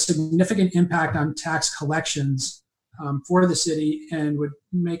 would have a significant impact on tax collections for the city, and would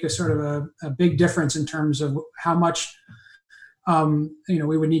make a sort of a big difference in terms of how much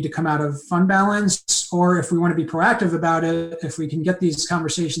we would need to come out of fund balance, or if we want to be proactive about it, if we can get these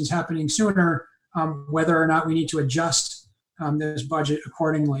conversations happening sooner, whether or not we need to adjust this budget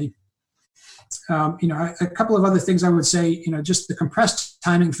accordingly. A couple of other things I would say, just the compressed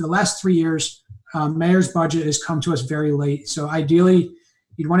timing for the last 3 years, mayor's budget has come to us very late. So ideally,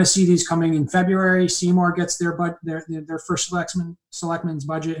 you'd want to see these coming in February. Seymour gets their first selectman's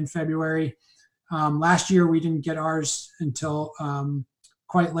budget in February. Last year, we didn't get ours until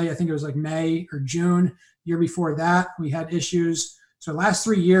quite late. I think it was like May or June. Year before that, we had issues. So the last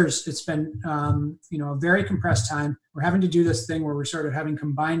 3 years, it's been a very compressed time. We're having to do this thing where we're sort of having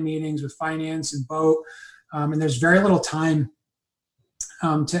combined meetings with finance and boat, and there's very little time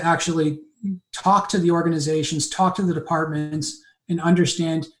to actually talk to the organizations, talk to the departments, and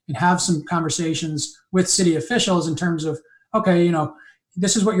understand and have some conversations with city officials in terms of, okay,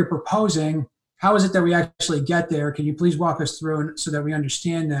 this is what you're proposing. How is it that we actually get there? Can you please walk us through so that we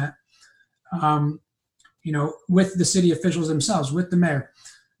understand that? With the city officials themselves, with the mayor.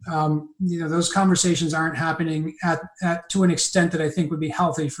 Those conversations aren't happening at to an extent that I think would be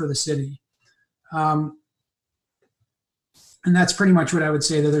healthy for the city. And that's pretty much what I would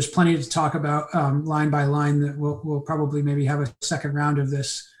say, that there's plenty to talk about line by line, that we'll probably maybe have a second round of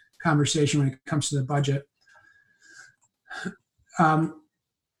this conversation when it comes to the budget.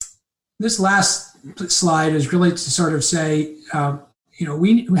 This last slide is really to sort of say,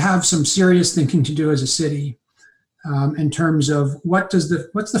 we have some serious thinking to do as a city in terms of what's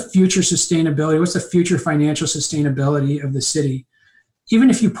the future sustainability, what's the future financial sustainability of the city. Even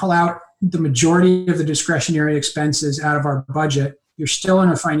if you pull out the majority of the discretionary expenses out of our budget, you're still in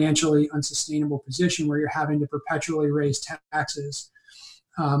a financially unsustainable position where you're having to perpetually raise taxes.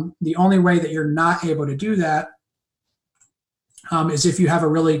 The only way that you're not able to do that is if you have a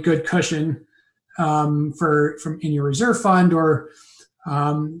really good cushion from in your reserve fund, or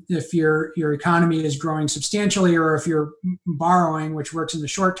if your economy is growing substantially, or if you're borrowing, which works in the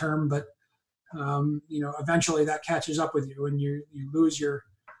short term, but eventually that catches up with you and you lose your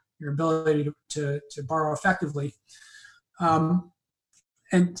ability to borrow effectively. And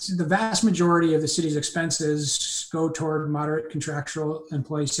the vast majority of the city's expenses go toward moderate contractual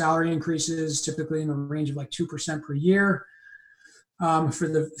employee salary increases, typically in the range of like 2% per year. For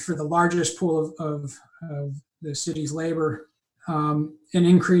the largest pool of the city's labor, and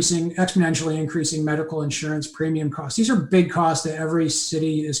exponentially increasing medical insurance premium costs. These are big costs that every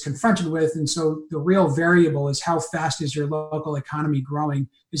city is confronted with, and so the real variable is how fast is your local economy growing?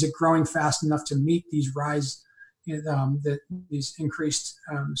 Is it growing fast enough to meet these these increased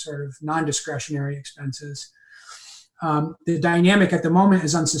sort of non-discretionary expenses? The dynamic at the moment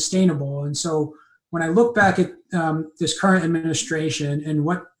is unsustainable, and so when I look back at this current administration and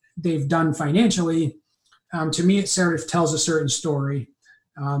what they've done financially, to me, it sort of tells a certain story.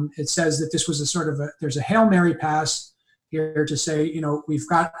 It says that this was there's a Hail Mary pass here to say, we've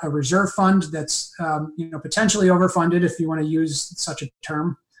got a reserve fund that's, potentially overfunded, if you want to use such a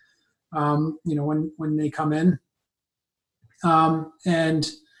term, when they come in. So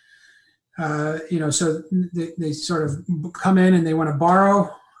they sort of come in and they want to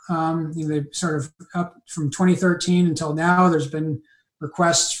borrow. They sort of up from 2013 until now, there's been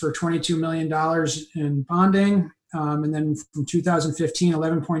requests for $22 million in bonding. And then from 2015,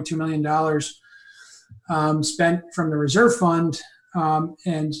 $11.2 million spent from the reserve fund.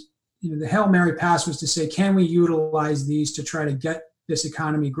 The Hail Mary pass was to say, can we utilize these to try to get this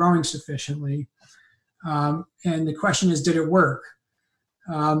economy growing sufficiently? And the question is, did it work?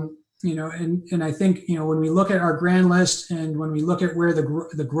 And I think, when we look at our grand list and when we look at where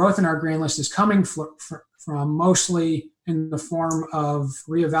the growth in our grand list is coming from, mostly in the form of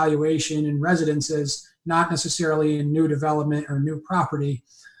reevaluation in residences, not necessarily in new development or new property.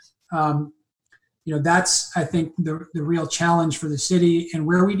 That's, I think, the real challenge for the city, and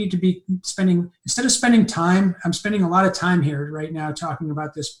where we need to be spending, instead of spending time, I'm spending a lot of time here right now talking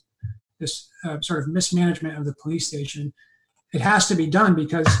about this sort of mismanagement of the police station. It has to be done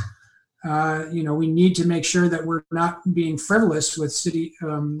because, we need to make sure that we're not being frivolous with city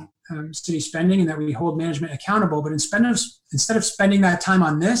spending, and that we hold management accountable. But instead of spending that time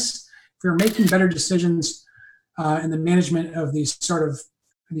on this, if we're making better decisions in the management of these sort of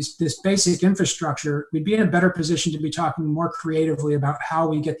this basic infrastructure, we'd be in a better position to be talking more creatively about how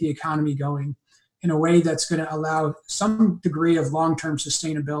we get the economy going in a way that's going to allow some degree of long-term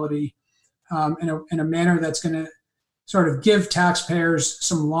sustainability, in a manner that's going to sort of give taxpayers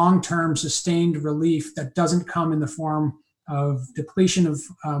some long-term sustained relief that doesn't come in the form of depletion of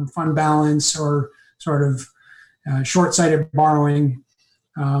fund balance or sort of short-sighted borrowing,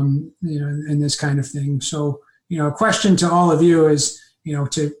 and this kind of thing. So, a question to all of you is,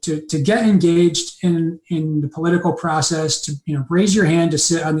 to get engaged in the political process, to, raise your hand to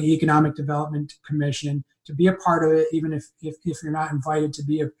sit on the Economic Development Commission, to be a part of it, even if you're not invited to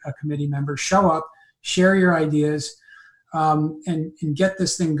be a committee member. Show up, share your ideas, and get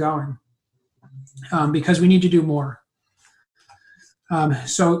this thing going, because we need to do more.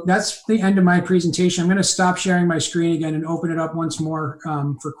 So that's the end of my presentation. I'm going to stop sharing my screen again and open it up once more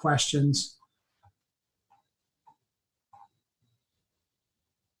for questions.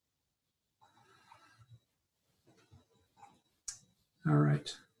 All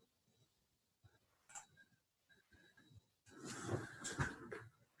right.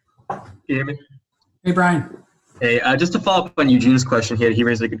 Can you hear me? Hey, Brian. Hey, just to follow up on Eugene's question here, he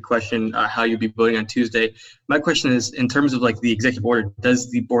raised a good question, how you'd be voting on Tuesday. My question is, in terms of the executive order,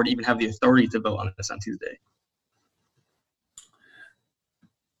 does the board even have the authority to vote on this on Tuesday?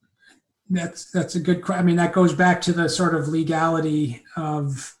 That's a good question. I mean, that goes back to the sort of legality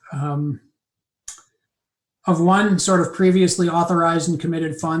of one sort of previously authorized and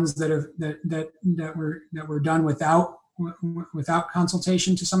committed funds that were done without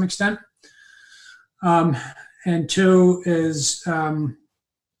consultation to some extent. And two is, again,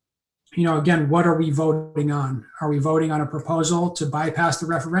 what are we voting on? Are we voting on a proposal to bypass the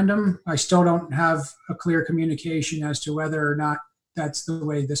referendum? I still don't have a clear communication as to whether or not that's the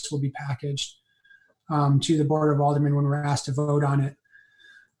way this will be packaged to the Board of Aldermen when we're asked to vote on it.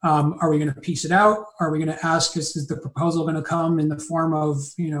 Are we going to piece it out? Are we going to ask, is the proposal going to come in the form of,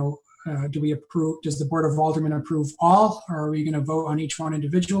 do we approve, does the Board of Aldermen approve all, or are we going to vote on each one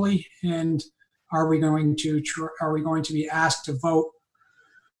individually? And are we going to be asked to vote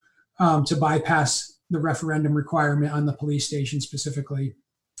to bypass the referendum requirement on the police station specifically?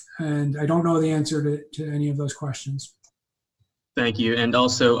 And I don't know the answer to any of those questions. Thank you. And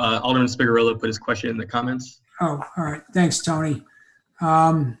also, Alderman Spigarolo put his question in the comments. Oh, all right. Thanks, Tony.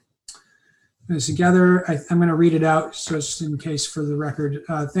 This together, I'm going to read it out just in case for the record.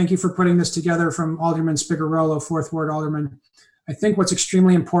 Thank you for putting this together, from Alderman Spigarolo, 4th Ward Alderman. I think what's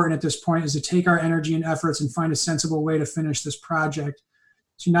extremely important at this point is to take our energy and efforts and find a sensible way to finish this project.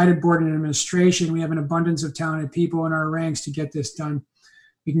 As United Board and Administration, we have an abundance of talented people in our ranks to get this done.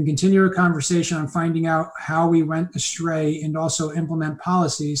 We can continue a conversation on finding out how we went astray and also implement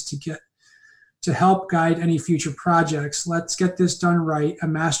policies to help guide any future projects. Let's get this done right, a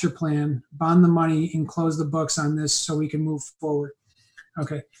master plan, bond the money, and close the books on this so we can move forward.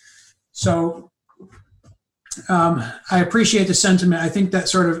 Okay, so I appreciate the sentiment. I think that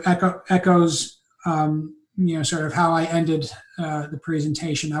sort of echoes, sort of how I ended the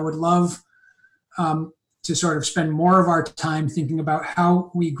presentation. I would love to sort of spend more of our time thinking about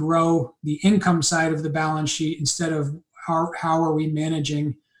how we grow the income side of the balance sheet instead of how are we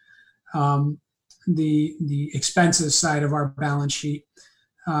managing the expenses side of our balance sheet.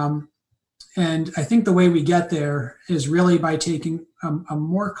 And I think the way we get there is really by taking a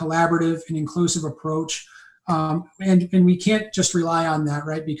more collaborative and inclusive approach. And we can't just rely on that,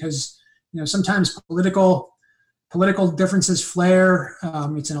 right? Because, sometimes political differences flare.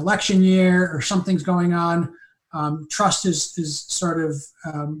 It's an election year or something's going on. Trust is sort of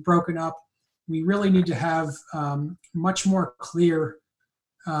broken up. We really need to have much more clear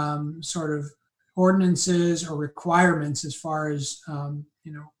sort of ordinances or requirements as far as,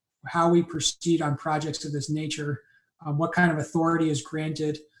 how we proceed on projects of this nature, what kind of authority is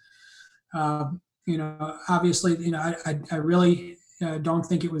granted. Obviously, I really don't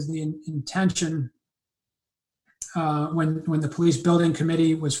think it was the intention when the police building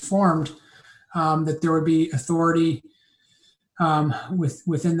committee was formed that there would be authority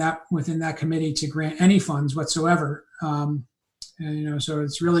within that committee to grant any funds whatsoever. So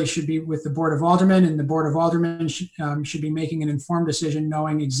it's really should be with the Board of Aldermen, and the Board of Aldermen should be making an informed decision,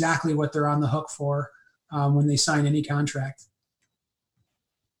 knowing exactly what they're on the hook for when they sign any contract.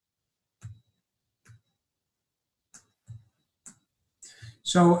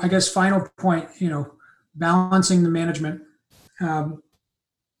 So I guess final point, balancing the management.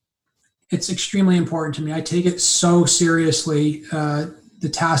 It's extremely important to me. I take it so seriously, the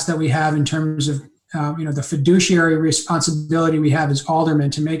task that we have in terms of the fiduciary responsibility we have as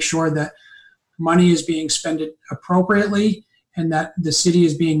aldermen to make sure that money is being spent appropriately and that the city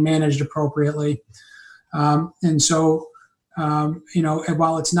is being managed appropriately. And so,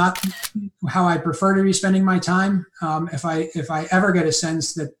 while it's not how I prefer to be spending my time, if I ever get a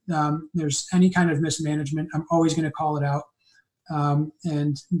sense that there's any kind of mismanagement, I'm always going to call it out.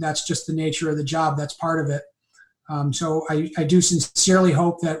 And that's just the nature of the job. That's part of it. So I do sincerely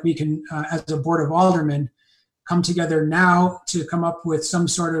hope that we can, as a Board of Aldermen, come together now to come up with some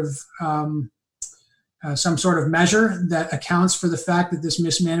sort of measure that accounts for the fact that this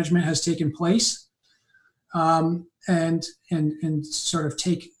mismanagement has taken place, and sort of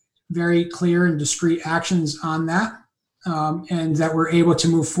take very clear and discrete actions on that, and that we're able to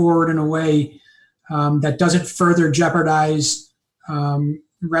move forward in a way that doesn't further jeopardize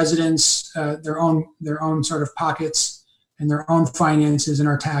residents, their own sort of pockets and their own finances and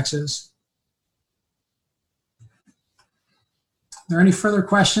our taxes. Are there any further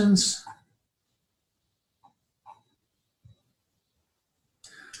questions?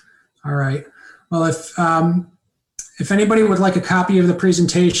 All right. Well, if anybody would like a copy of the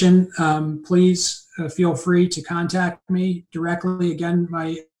presentation, please feel free to contact me directly. Again,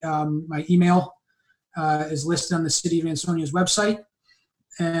 my email is listed on the City of Ansonia's website.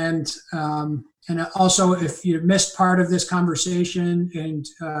 And also, if you missed part of this conversation and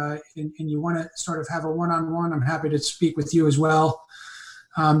you want to sort of have a one-on-one, I'm happy to speak with you as well,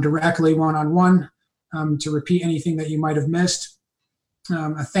 directly one-on-one, to repeat anything that you might have missed.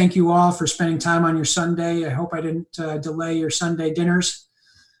 I thank you all for spending time on your Sunday. I hope I didn't delay your Sunday dinners.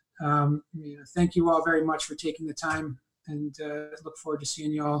 Thank you all very much for taking the time, and look forward to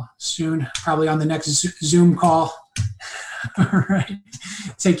seeing you all soon, probably on the next Zoom call. All right.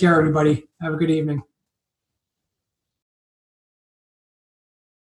 Take care, everybody. Have a good evening.